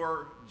some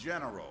were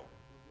general.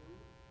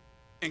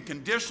 In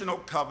conditional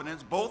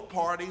covenants, both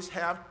parties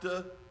have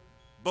to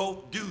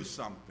both do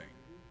something.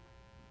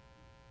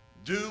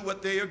 Do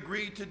what they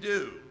agreed to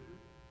do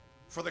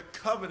for the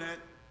covenant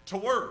to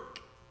work.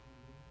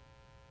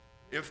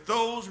 If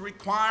those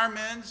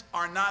requirements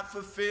are not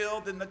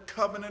fulfilled, then the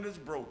covenant is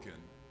broken.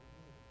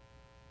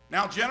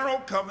 Now, general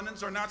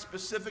covenants are not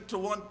specific to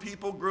one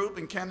people group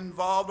and can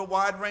involve a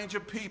wide range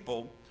of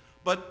people,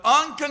 but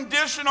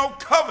unconditional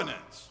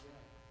covenants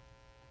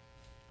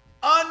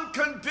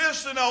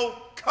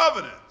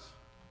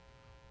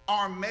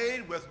are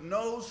made with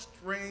no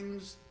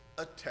strings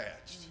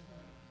attached.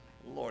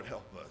 Lord,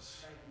 help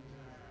us.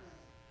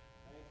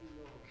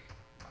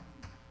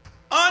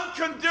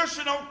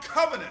 Unconditional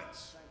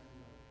covenants.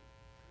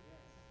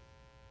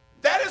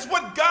 That That is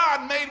what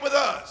God made with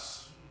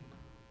us.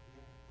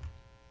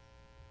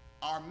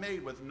 Are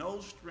made with no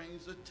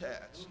strings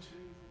attached.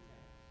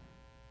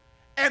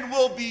 And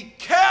will be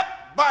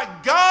kept by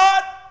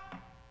God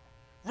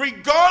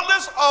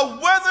regardless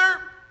of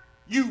whether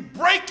you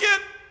break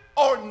it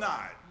or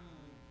not.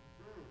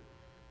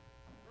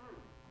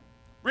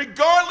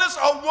 Regardless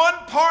of one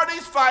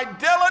party's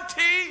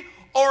fidelity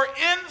or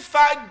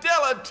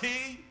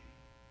infidelity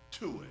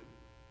to it.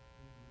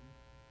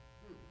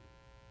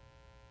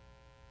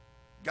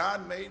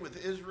 God made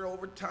with Israel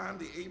over time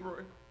the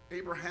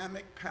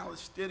Abrahamic,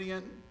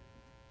 Palestinian,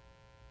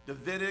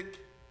 Davidic,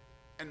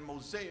 and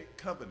Mosaic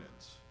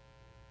covenants.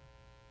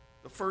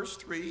 The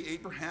first three,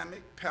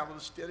 Abrahamic,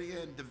 Palestinian,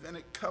 and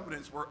Davidic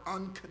covenants, were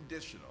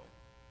unconditional.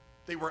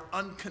 They were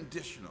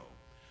unconditional.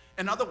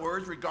 In other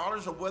words,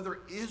 regardless of whether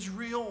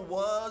Israel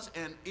was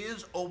and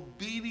is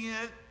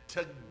obedient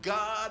to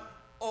God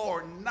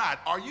or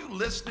not. Are you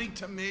listening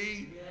to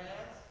me? Yes.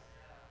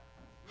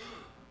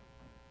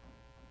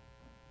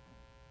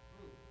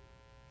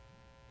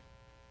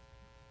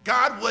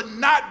 God would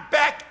not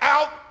back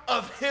out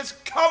of his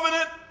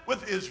covenant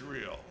with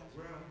Israel.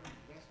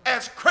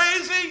 As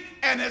crazy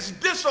and as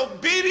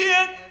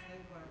disobedient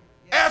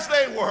as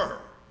they were.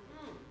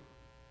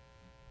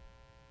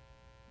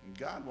 And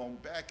God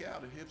won't back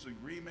out of his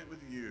agreement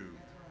with you.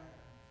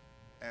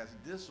 As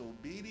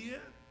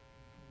disobedient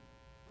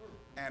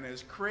and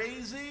as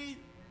crazy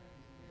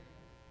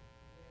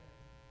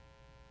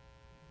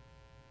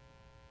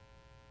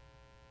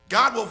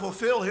God will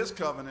fulfill his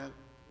covenant.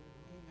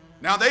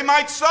 Now they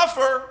might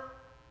suffer.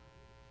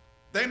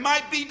 They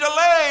might be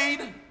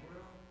delayed.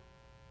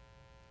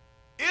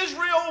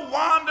 Israel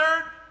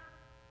wandered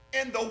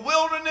in the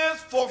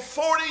wilderness for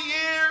 40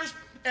 years,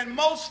 and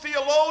most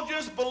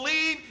theologians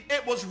believe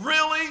it was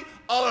really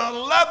an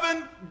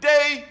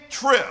 11-day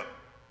trip.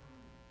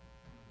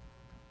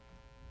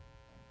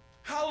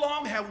 How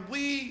long have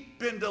we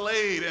been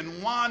delayed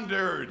and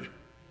wandered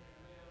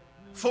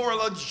for a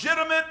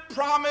legitimate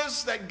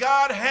promise that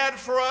God had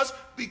for us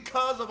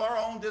because of our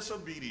own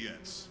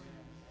disobedience?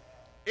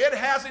 It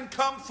hasn't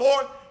come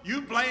forth.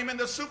 You blaming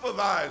the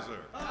supervisor.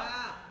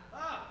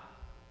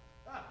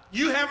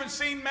 You haven't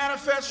seen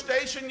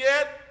manifestation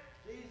yet.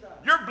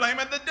 You're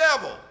blaming the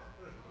devil.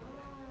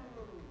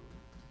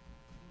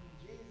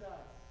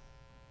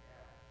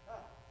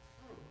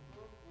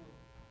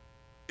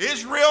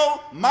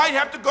 Israel might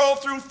have to go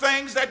through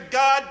things that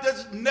God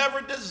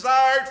never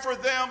desired for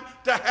them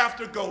to have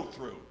to go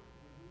through.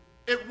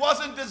 It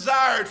wasn't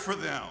desired for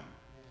them.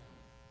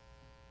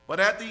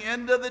 But at the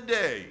end of the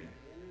day,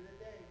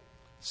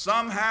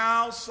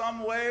 somehow,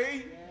 some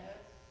way,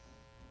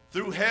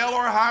 through hell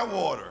or high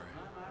water,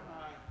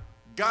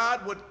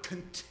 God would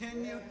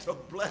continue to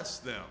bless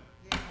them.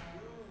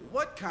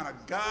 What kind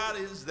of God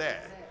is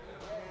that?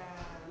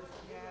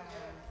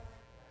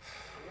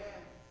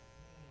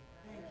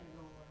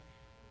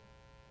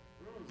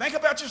 Think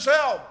about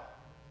yourself.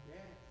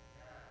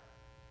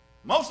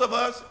 Most of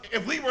us,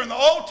 if we were in the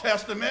Old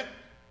Testament,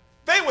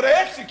 they would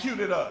have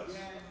executed us.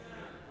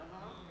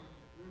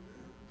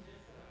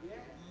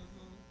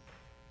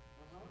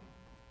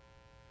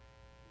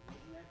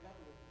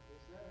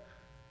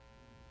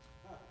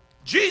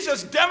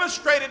 Jesus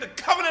demonstrated a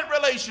covenant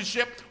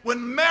relationship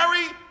when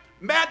Mary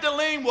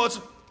Magdalene was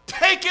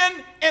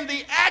taken in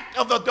the act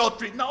of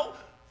adultery. No,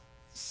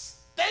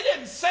 they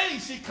didn't say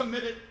she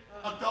committed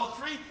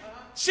adultery.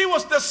 She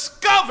was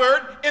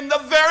discovered in the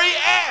very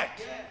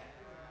act.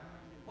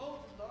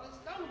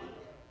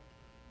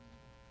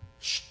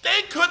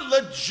 They could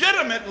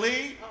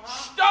legitimately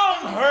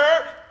stone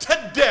her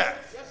to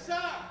death. Yes,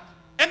 sir.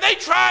 And they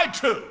tried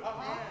to.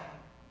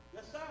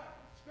 Yes, sir.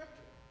 Scripture.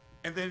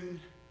 And then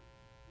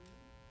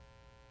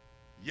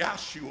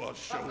Yahshua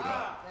showed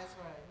up. That's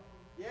right.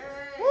 Yeah.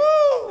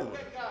 Woo! Look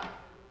at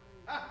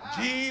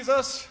God.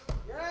 Jesus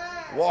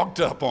Yeah. walked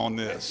up on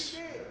this.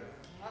 Yes, he did.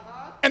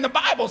 And the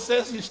Bible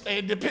says,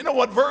 depending on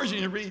what version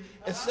you read,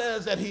 it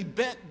says that he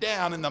bent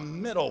down in the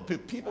middle,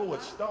 people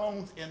with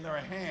stones in their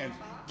hands,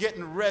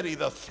 getting ready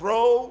to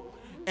throw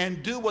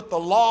and do what the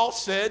law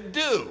said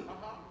do.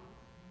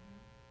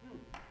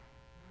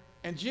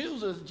 And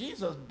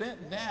Jesus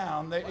bent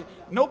down.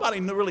 Nobody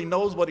really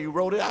knows what he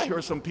wrote. I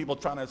heard some people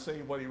trying to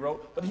say what he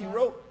wrote, but he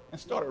wrote and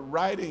started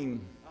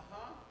writing.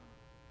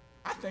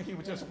 I think he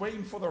was just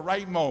waiting for the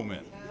right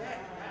moment.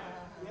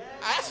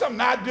 That's something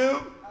I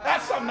do.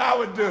 That's something I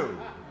would do.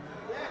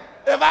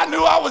 If I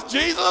knew I was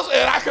Jesus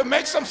and I could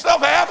make some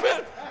stuff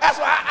happen, that's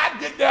why I'd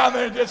get down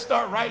there and just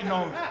start writing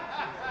on,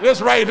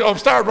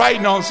 start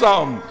writing on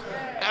something.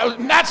 I was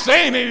not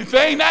saying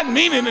anything, not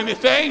meaning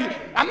anything.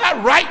 I'm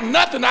not writing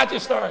nothing. I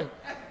just started.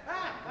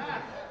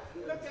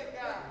 Look at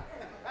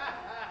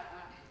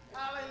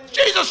God.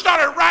 Jesus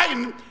started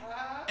writing,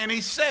 and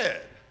he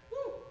said,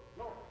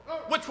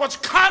 which was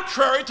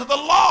contrary to the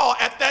law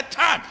at that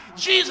time.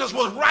 Jesus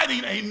was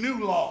writing a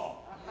new law.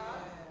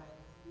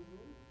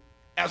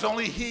 As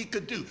only he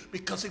could do,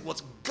 because he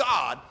was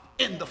God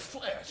in the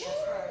flesh.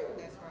 That's right.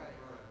 That's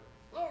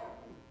right.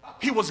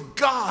 He was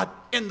God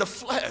in the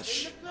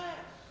flesh.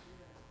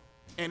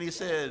 And he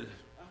said,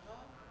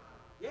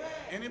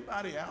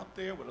 anybody out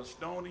there with a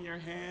stone in your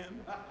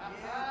hand?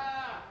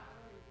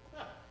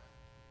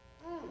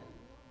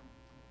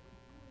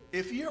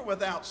 If you're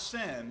without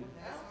sin,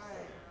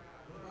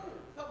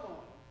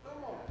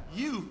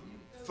 you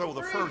throw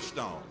the first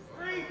stone.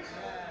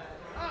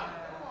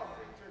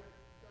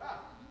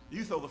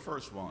 You throw the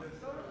first one.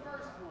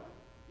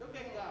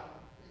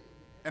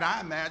 And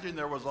I imagine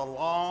there was a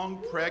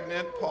long,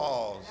 pregnant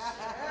pause.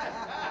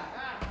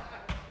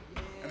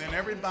 And then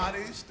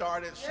everybody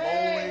started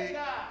slowly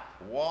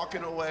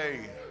walking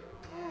away,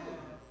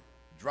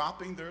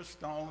 dropping their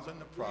stones in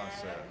the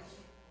process.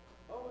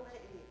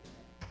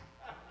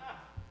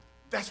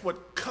 That's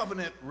what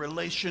covenant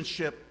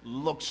relationship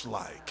looks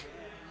like.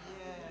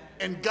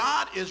 And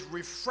God is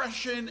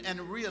refreshing and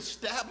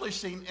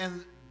reestablishing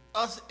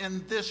us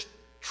in this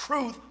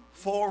truth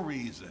for a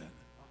reason.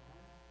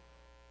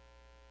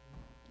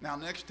 Now,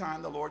 next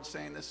time the Lord's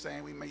saying the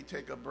same, we may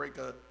take a break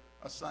a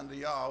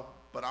Sunday off,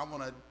 but I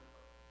want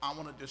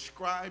to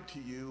describe to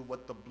you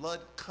what the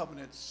blood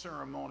covenant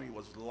ceremony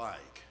was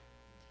like,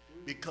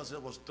 because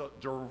it was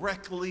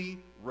directly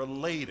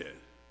related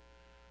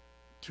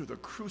to the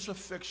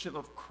crucifixion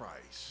of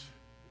Christ.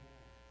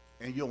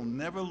 And you'll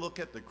never look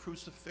at the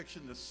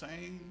crucifixion the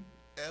same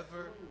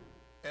ever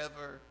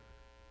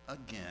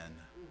again.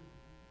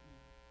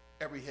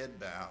 Every head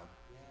bowed.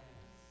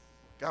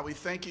 God, we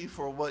thank you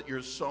for what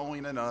you're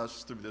sowing in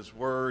us through this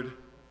word.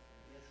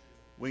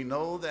 We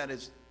know that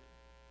it's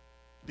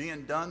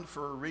being done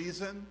for a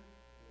reason,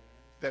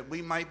 that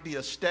we might be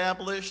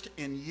established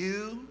in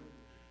you,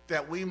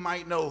 that we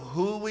might know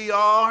who we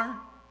are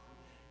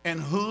and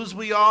whose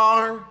we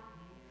are,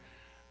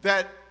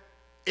 that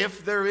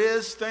if there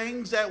is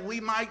things that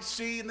we might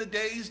see in the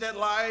days that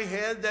lie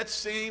ahead that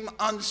seem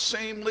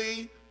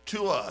unseemly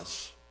to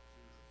us,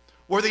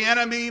 where the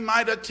enemy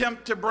might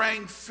attempt to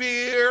bring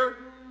fear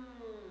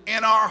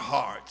in our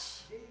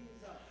hearts,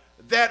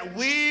 that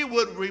we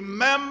would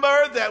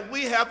remember that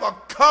we have a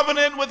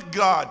covenant with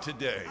God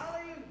today,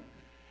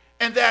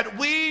 and that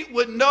we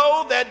would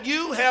know that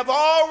you have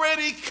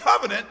already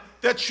covenant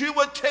that you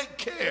would take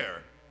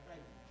care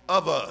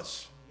of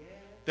us,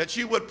 that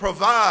you would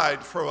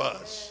provide for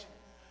us,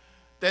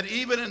 that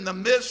even in the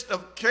midst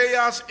of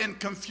chaos and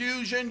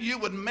confusion, you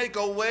would make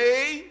a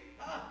way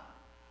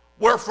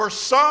where for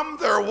some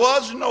there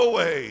was no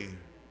way,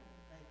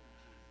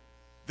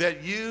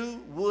 that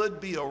you would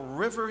be a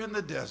river in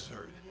the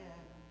desert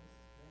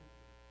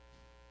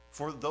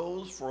for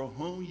those for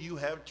whom you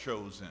have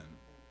chosen.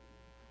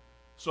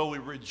 So we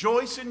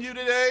rejoice in you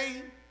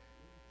today.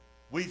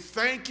 We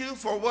thank you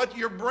for what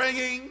you're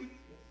bringing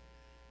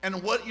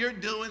and what you're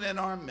doing in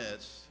our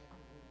midst.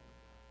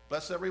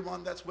 Bless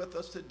everyone that's with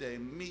us today.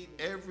 Meet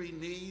every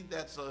need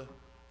that's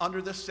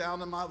under the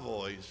sound of my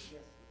voice.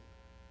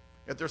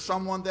 If there's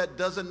someone that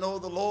doesn't know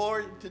the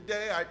Lord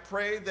today, I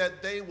pray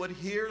that they would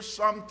hear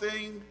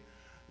something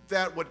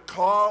that would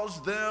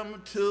cause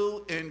them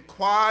to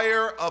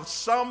inquire of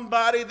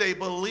somebody they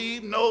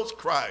believe knows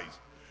Christ,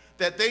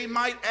 that they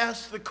might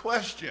ask the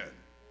question,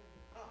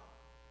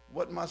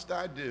 what must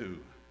I do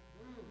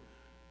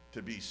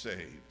to be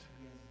saved?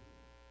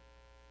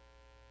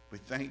 We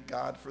thank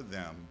God for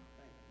them.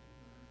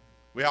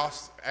 We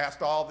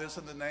asked all this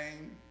in the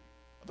name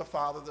of the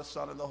Father, the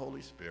Son, and the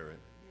Holy Spirit.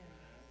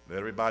 Let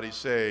everybody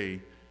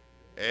say,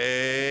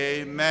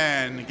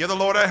 amen. Give the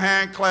Lord a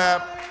hand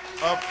clap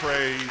of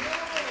praise.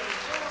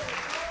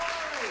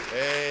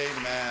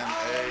 Amen.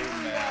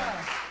 Amen.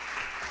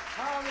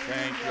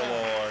 Thank you,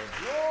 Lord.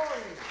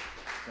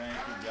 Thank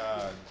you,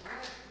 God.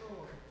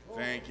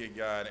 Thank you,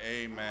 God.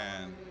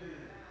 Amen.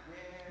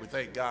 We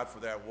thank God for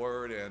that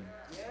word, and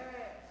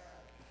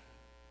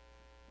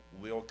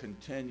we'll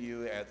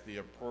continue at the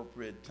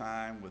appropriate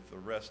time with the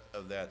rest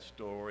of that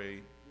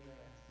story,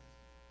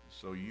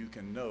 so you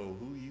can know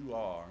who you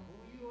are,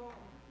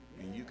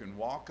 and you can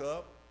walk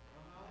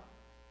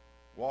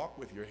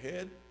with your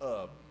head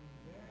up,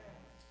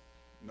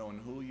 knowing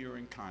who you're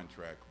in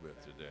contract with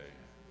today.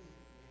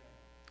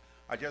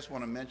 I just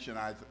want to mention,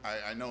 I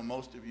know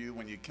most of you,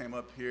 when you came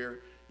up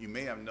here, you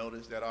may have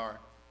noticed that our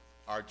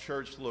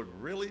church looked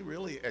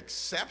really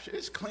exceptional.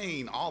 It's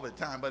clean all the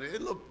time, but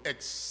it looked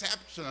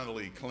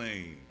exceptionally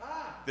clean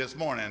this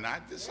morning.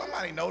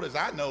 Somebody noticed,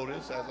 I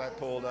noticed as I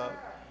pulled up.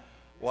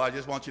 Well, I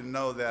just want you to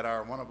know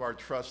that one of our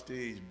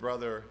trustees,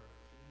 Brother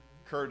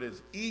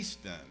Curtis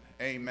Easton,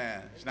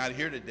 amen, he's not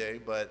here today,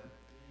 but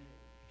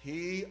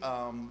he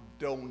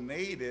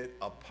donated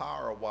a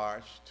power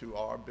wash to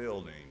our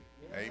building.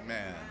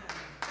 Amen.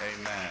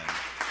 Amen.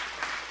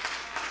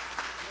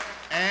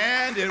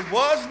 And it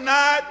was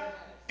not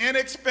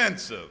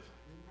inexpensive.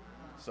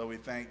 So we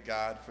thank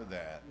God for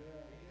that.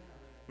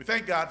 We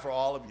thank God for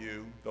all of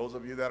you, those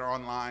of you that are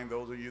online,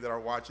 those of you that are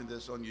watching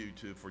this on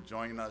YouTube, for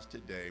joining us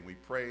today. We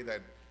pray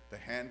that the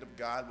hand of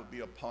God would be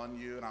upon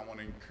you, and I want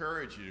to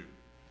encourage you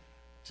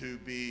to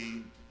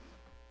be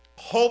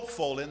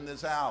hopeful in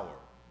this hour.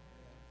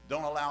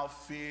 Don't allow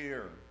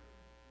fear,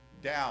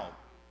 doubt,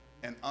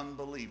 and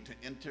unbelief to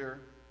enter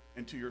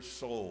into your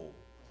soul,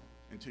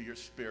 into your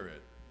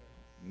spirit.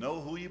 know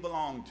who you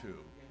belong to,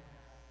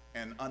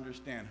 and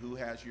understand who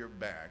has your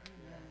back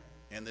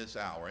in this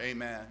hour.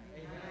 Amen.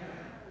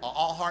 Are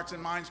all hearts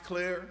and minds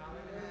clear?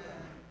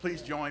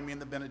 Please join me in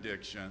the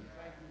benediction.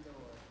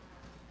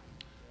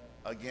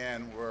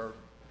 Again,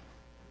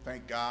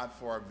 thank God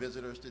for our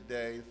visitors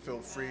today. Feel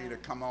free to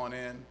come on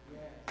in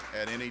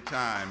at any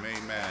time.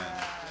 Amen.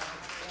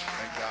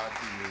 Thank God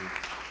for you.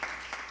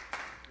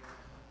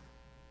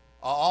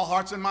 Are all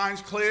hearts and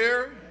minds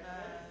clear?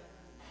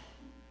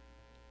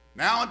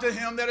 Now unto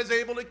him that is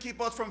able to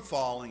keep us from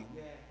falling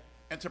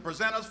and to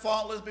present us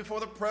faultless before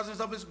the presence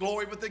of his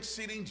glory with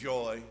exceeding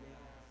joy.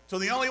 To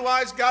the only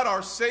wise God,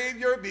 our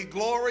Savior, be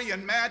glory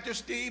and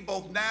majesty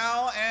both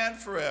now and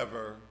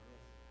forever.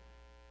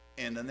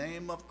 In the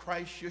name of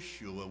Christ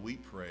Yeshua, we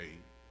pray.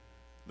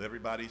 Let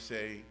everybody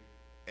say,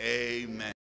 amen.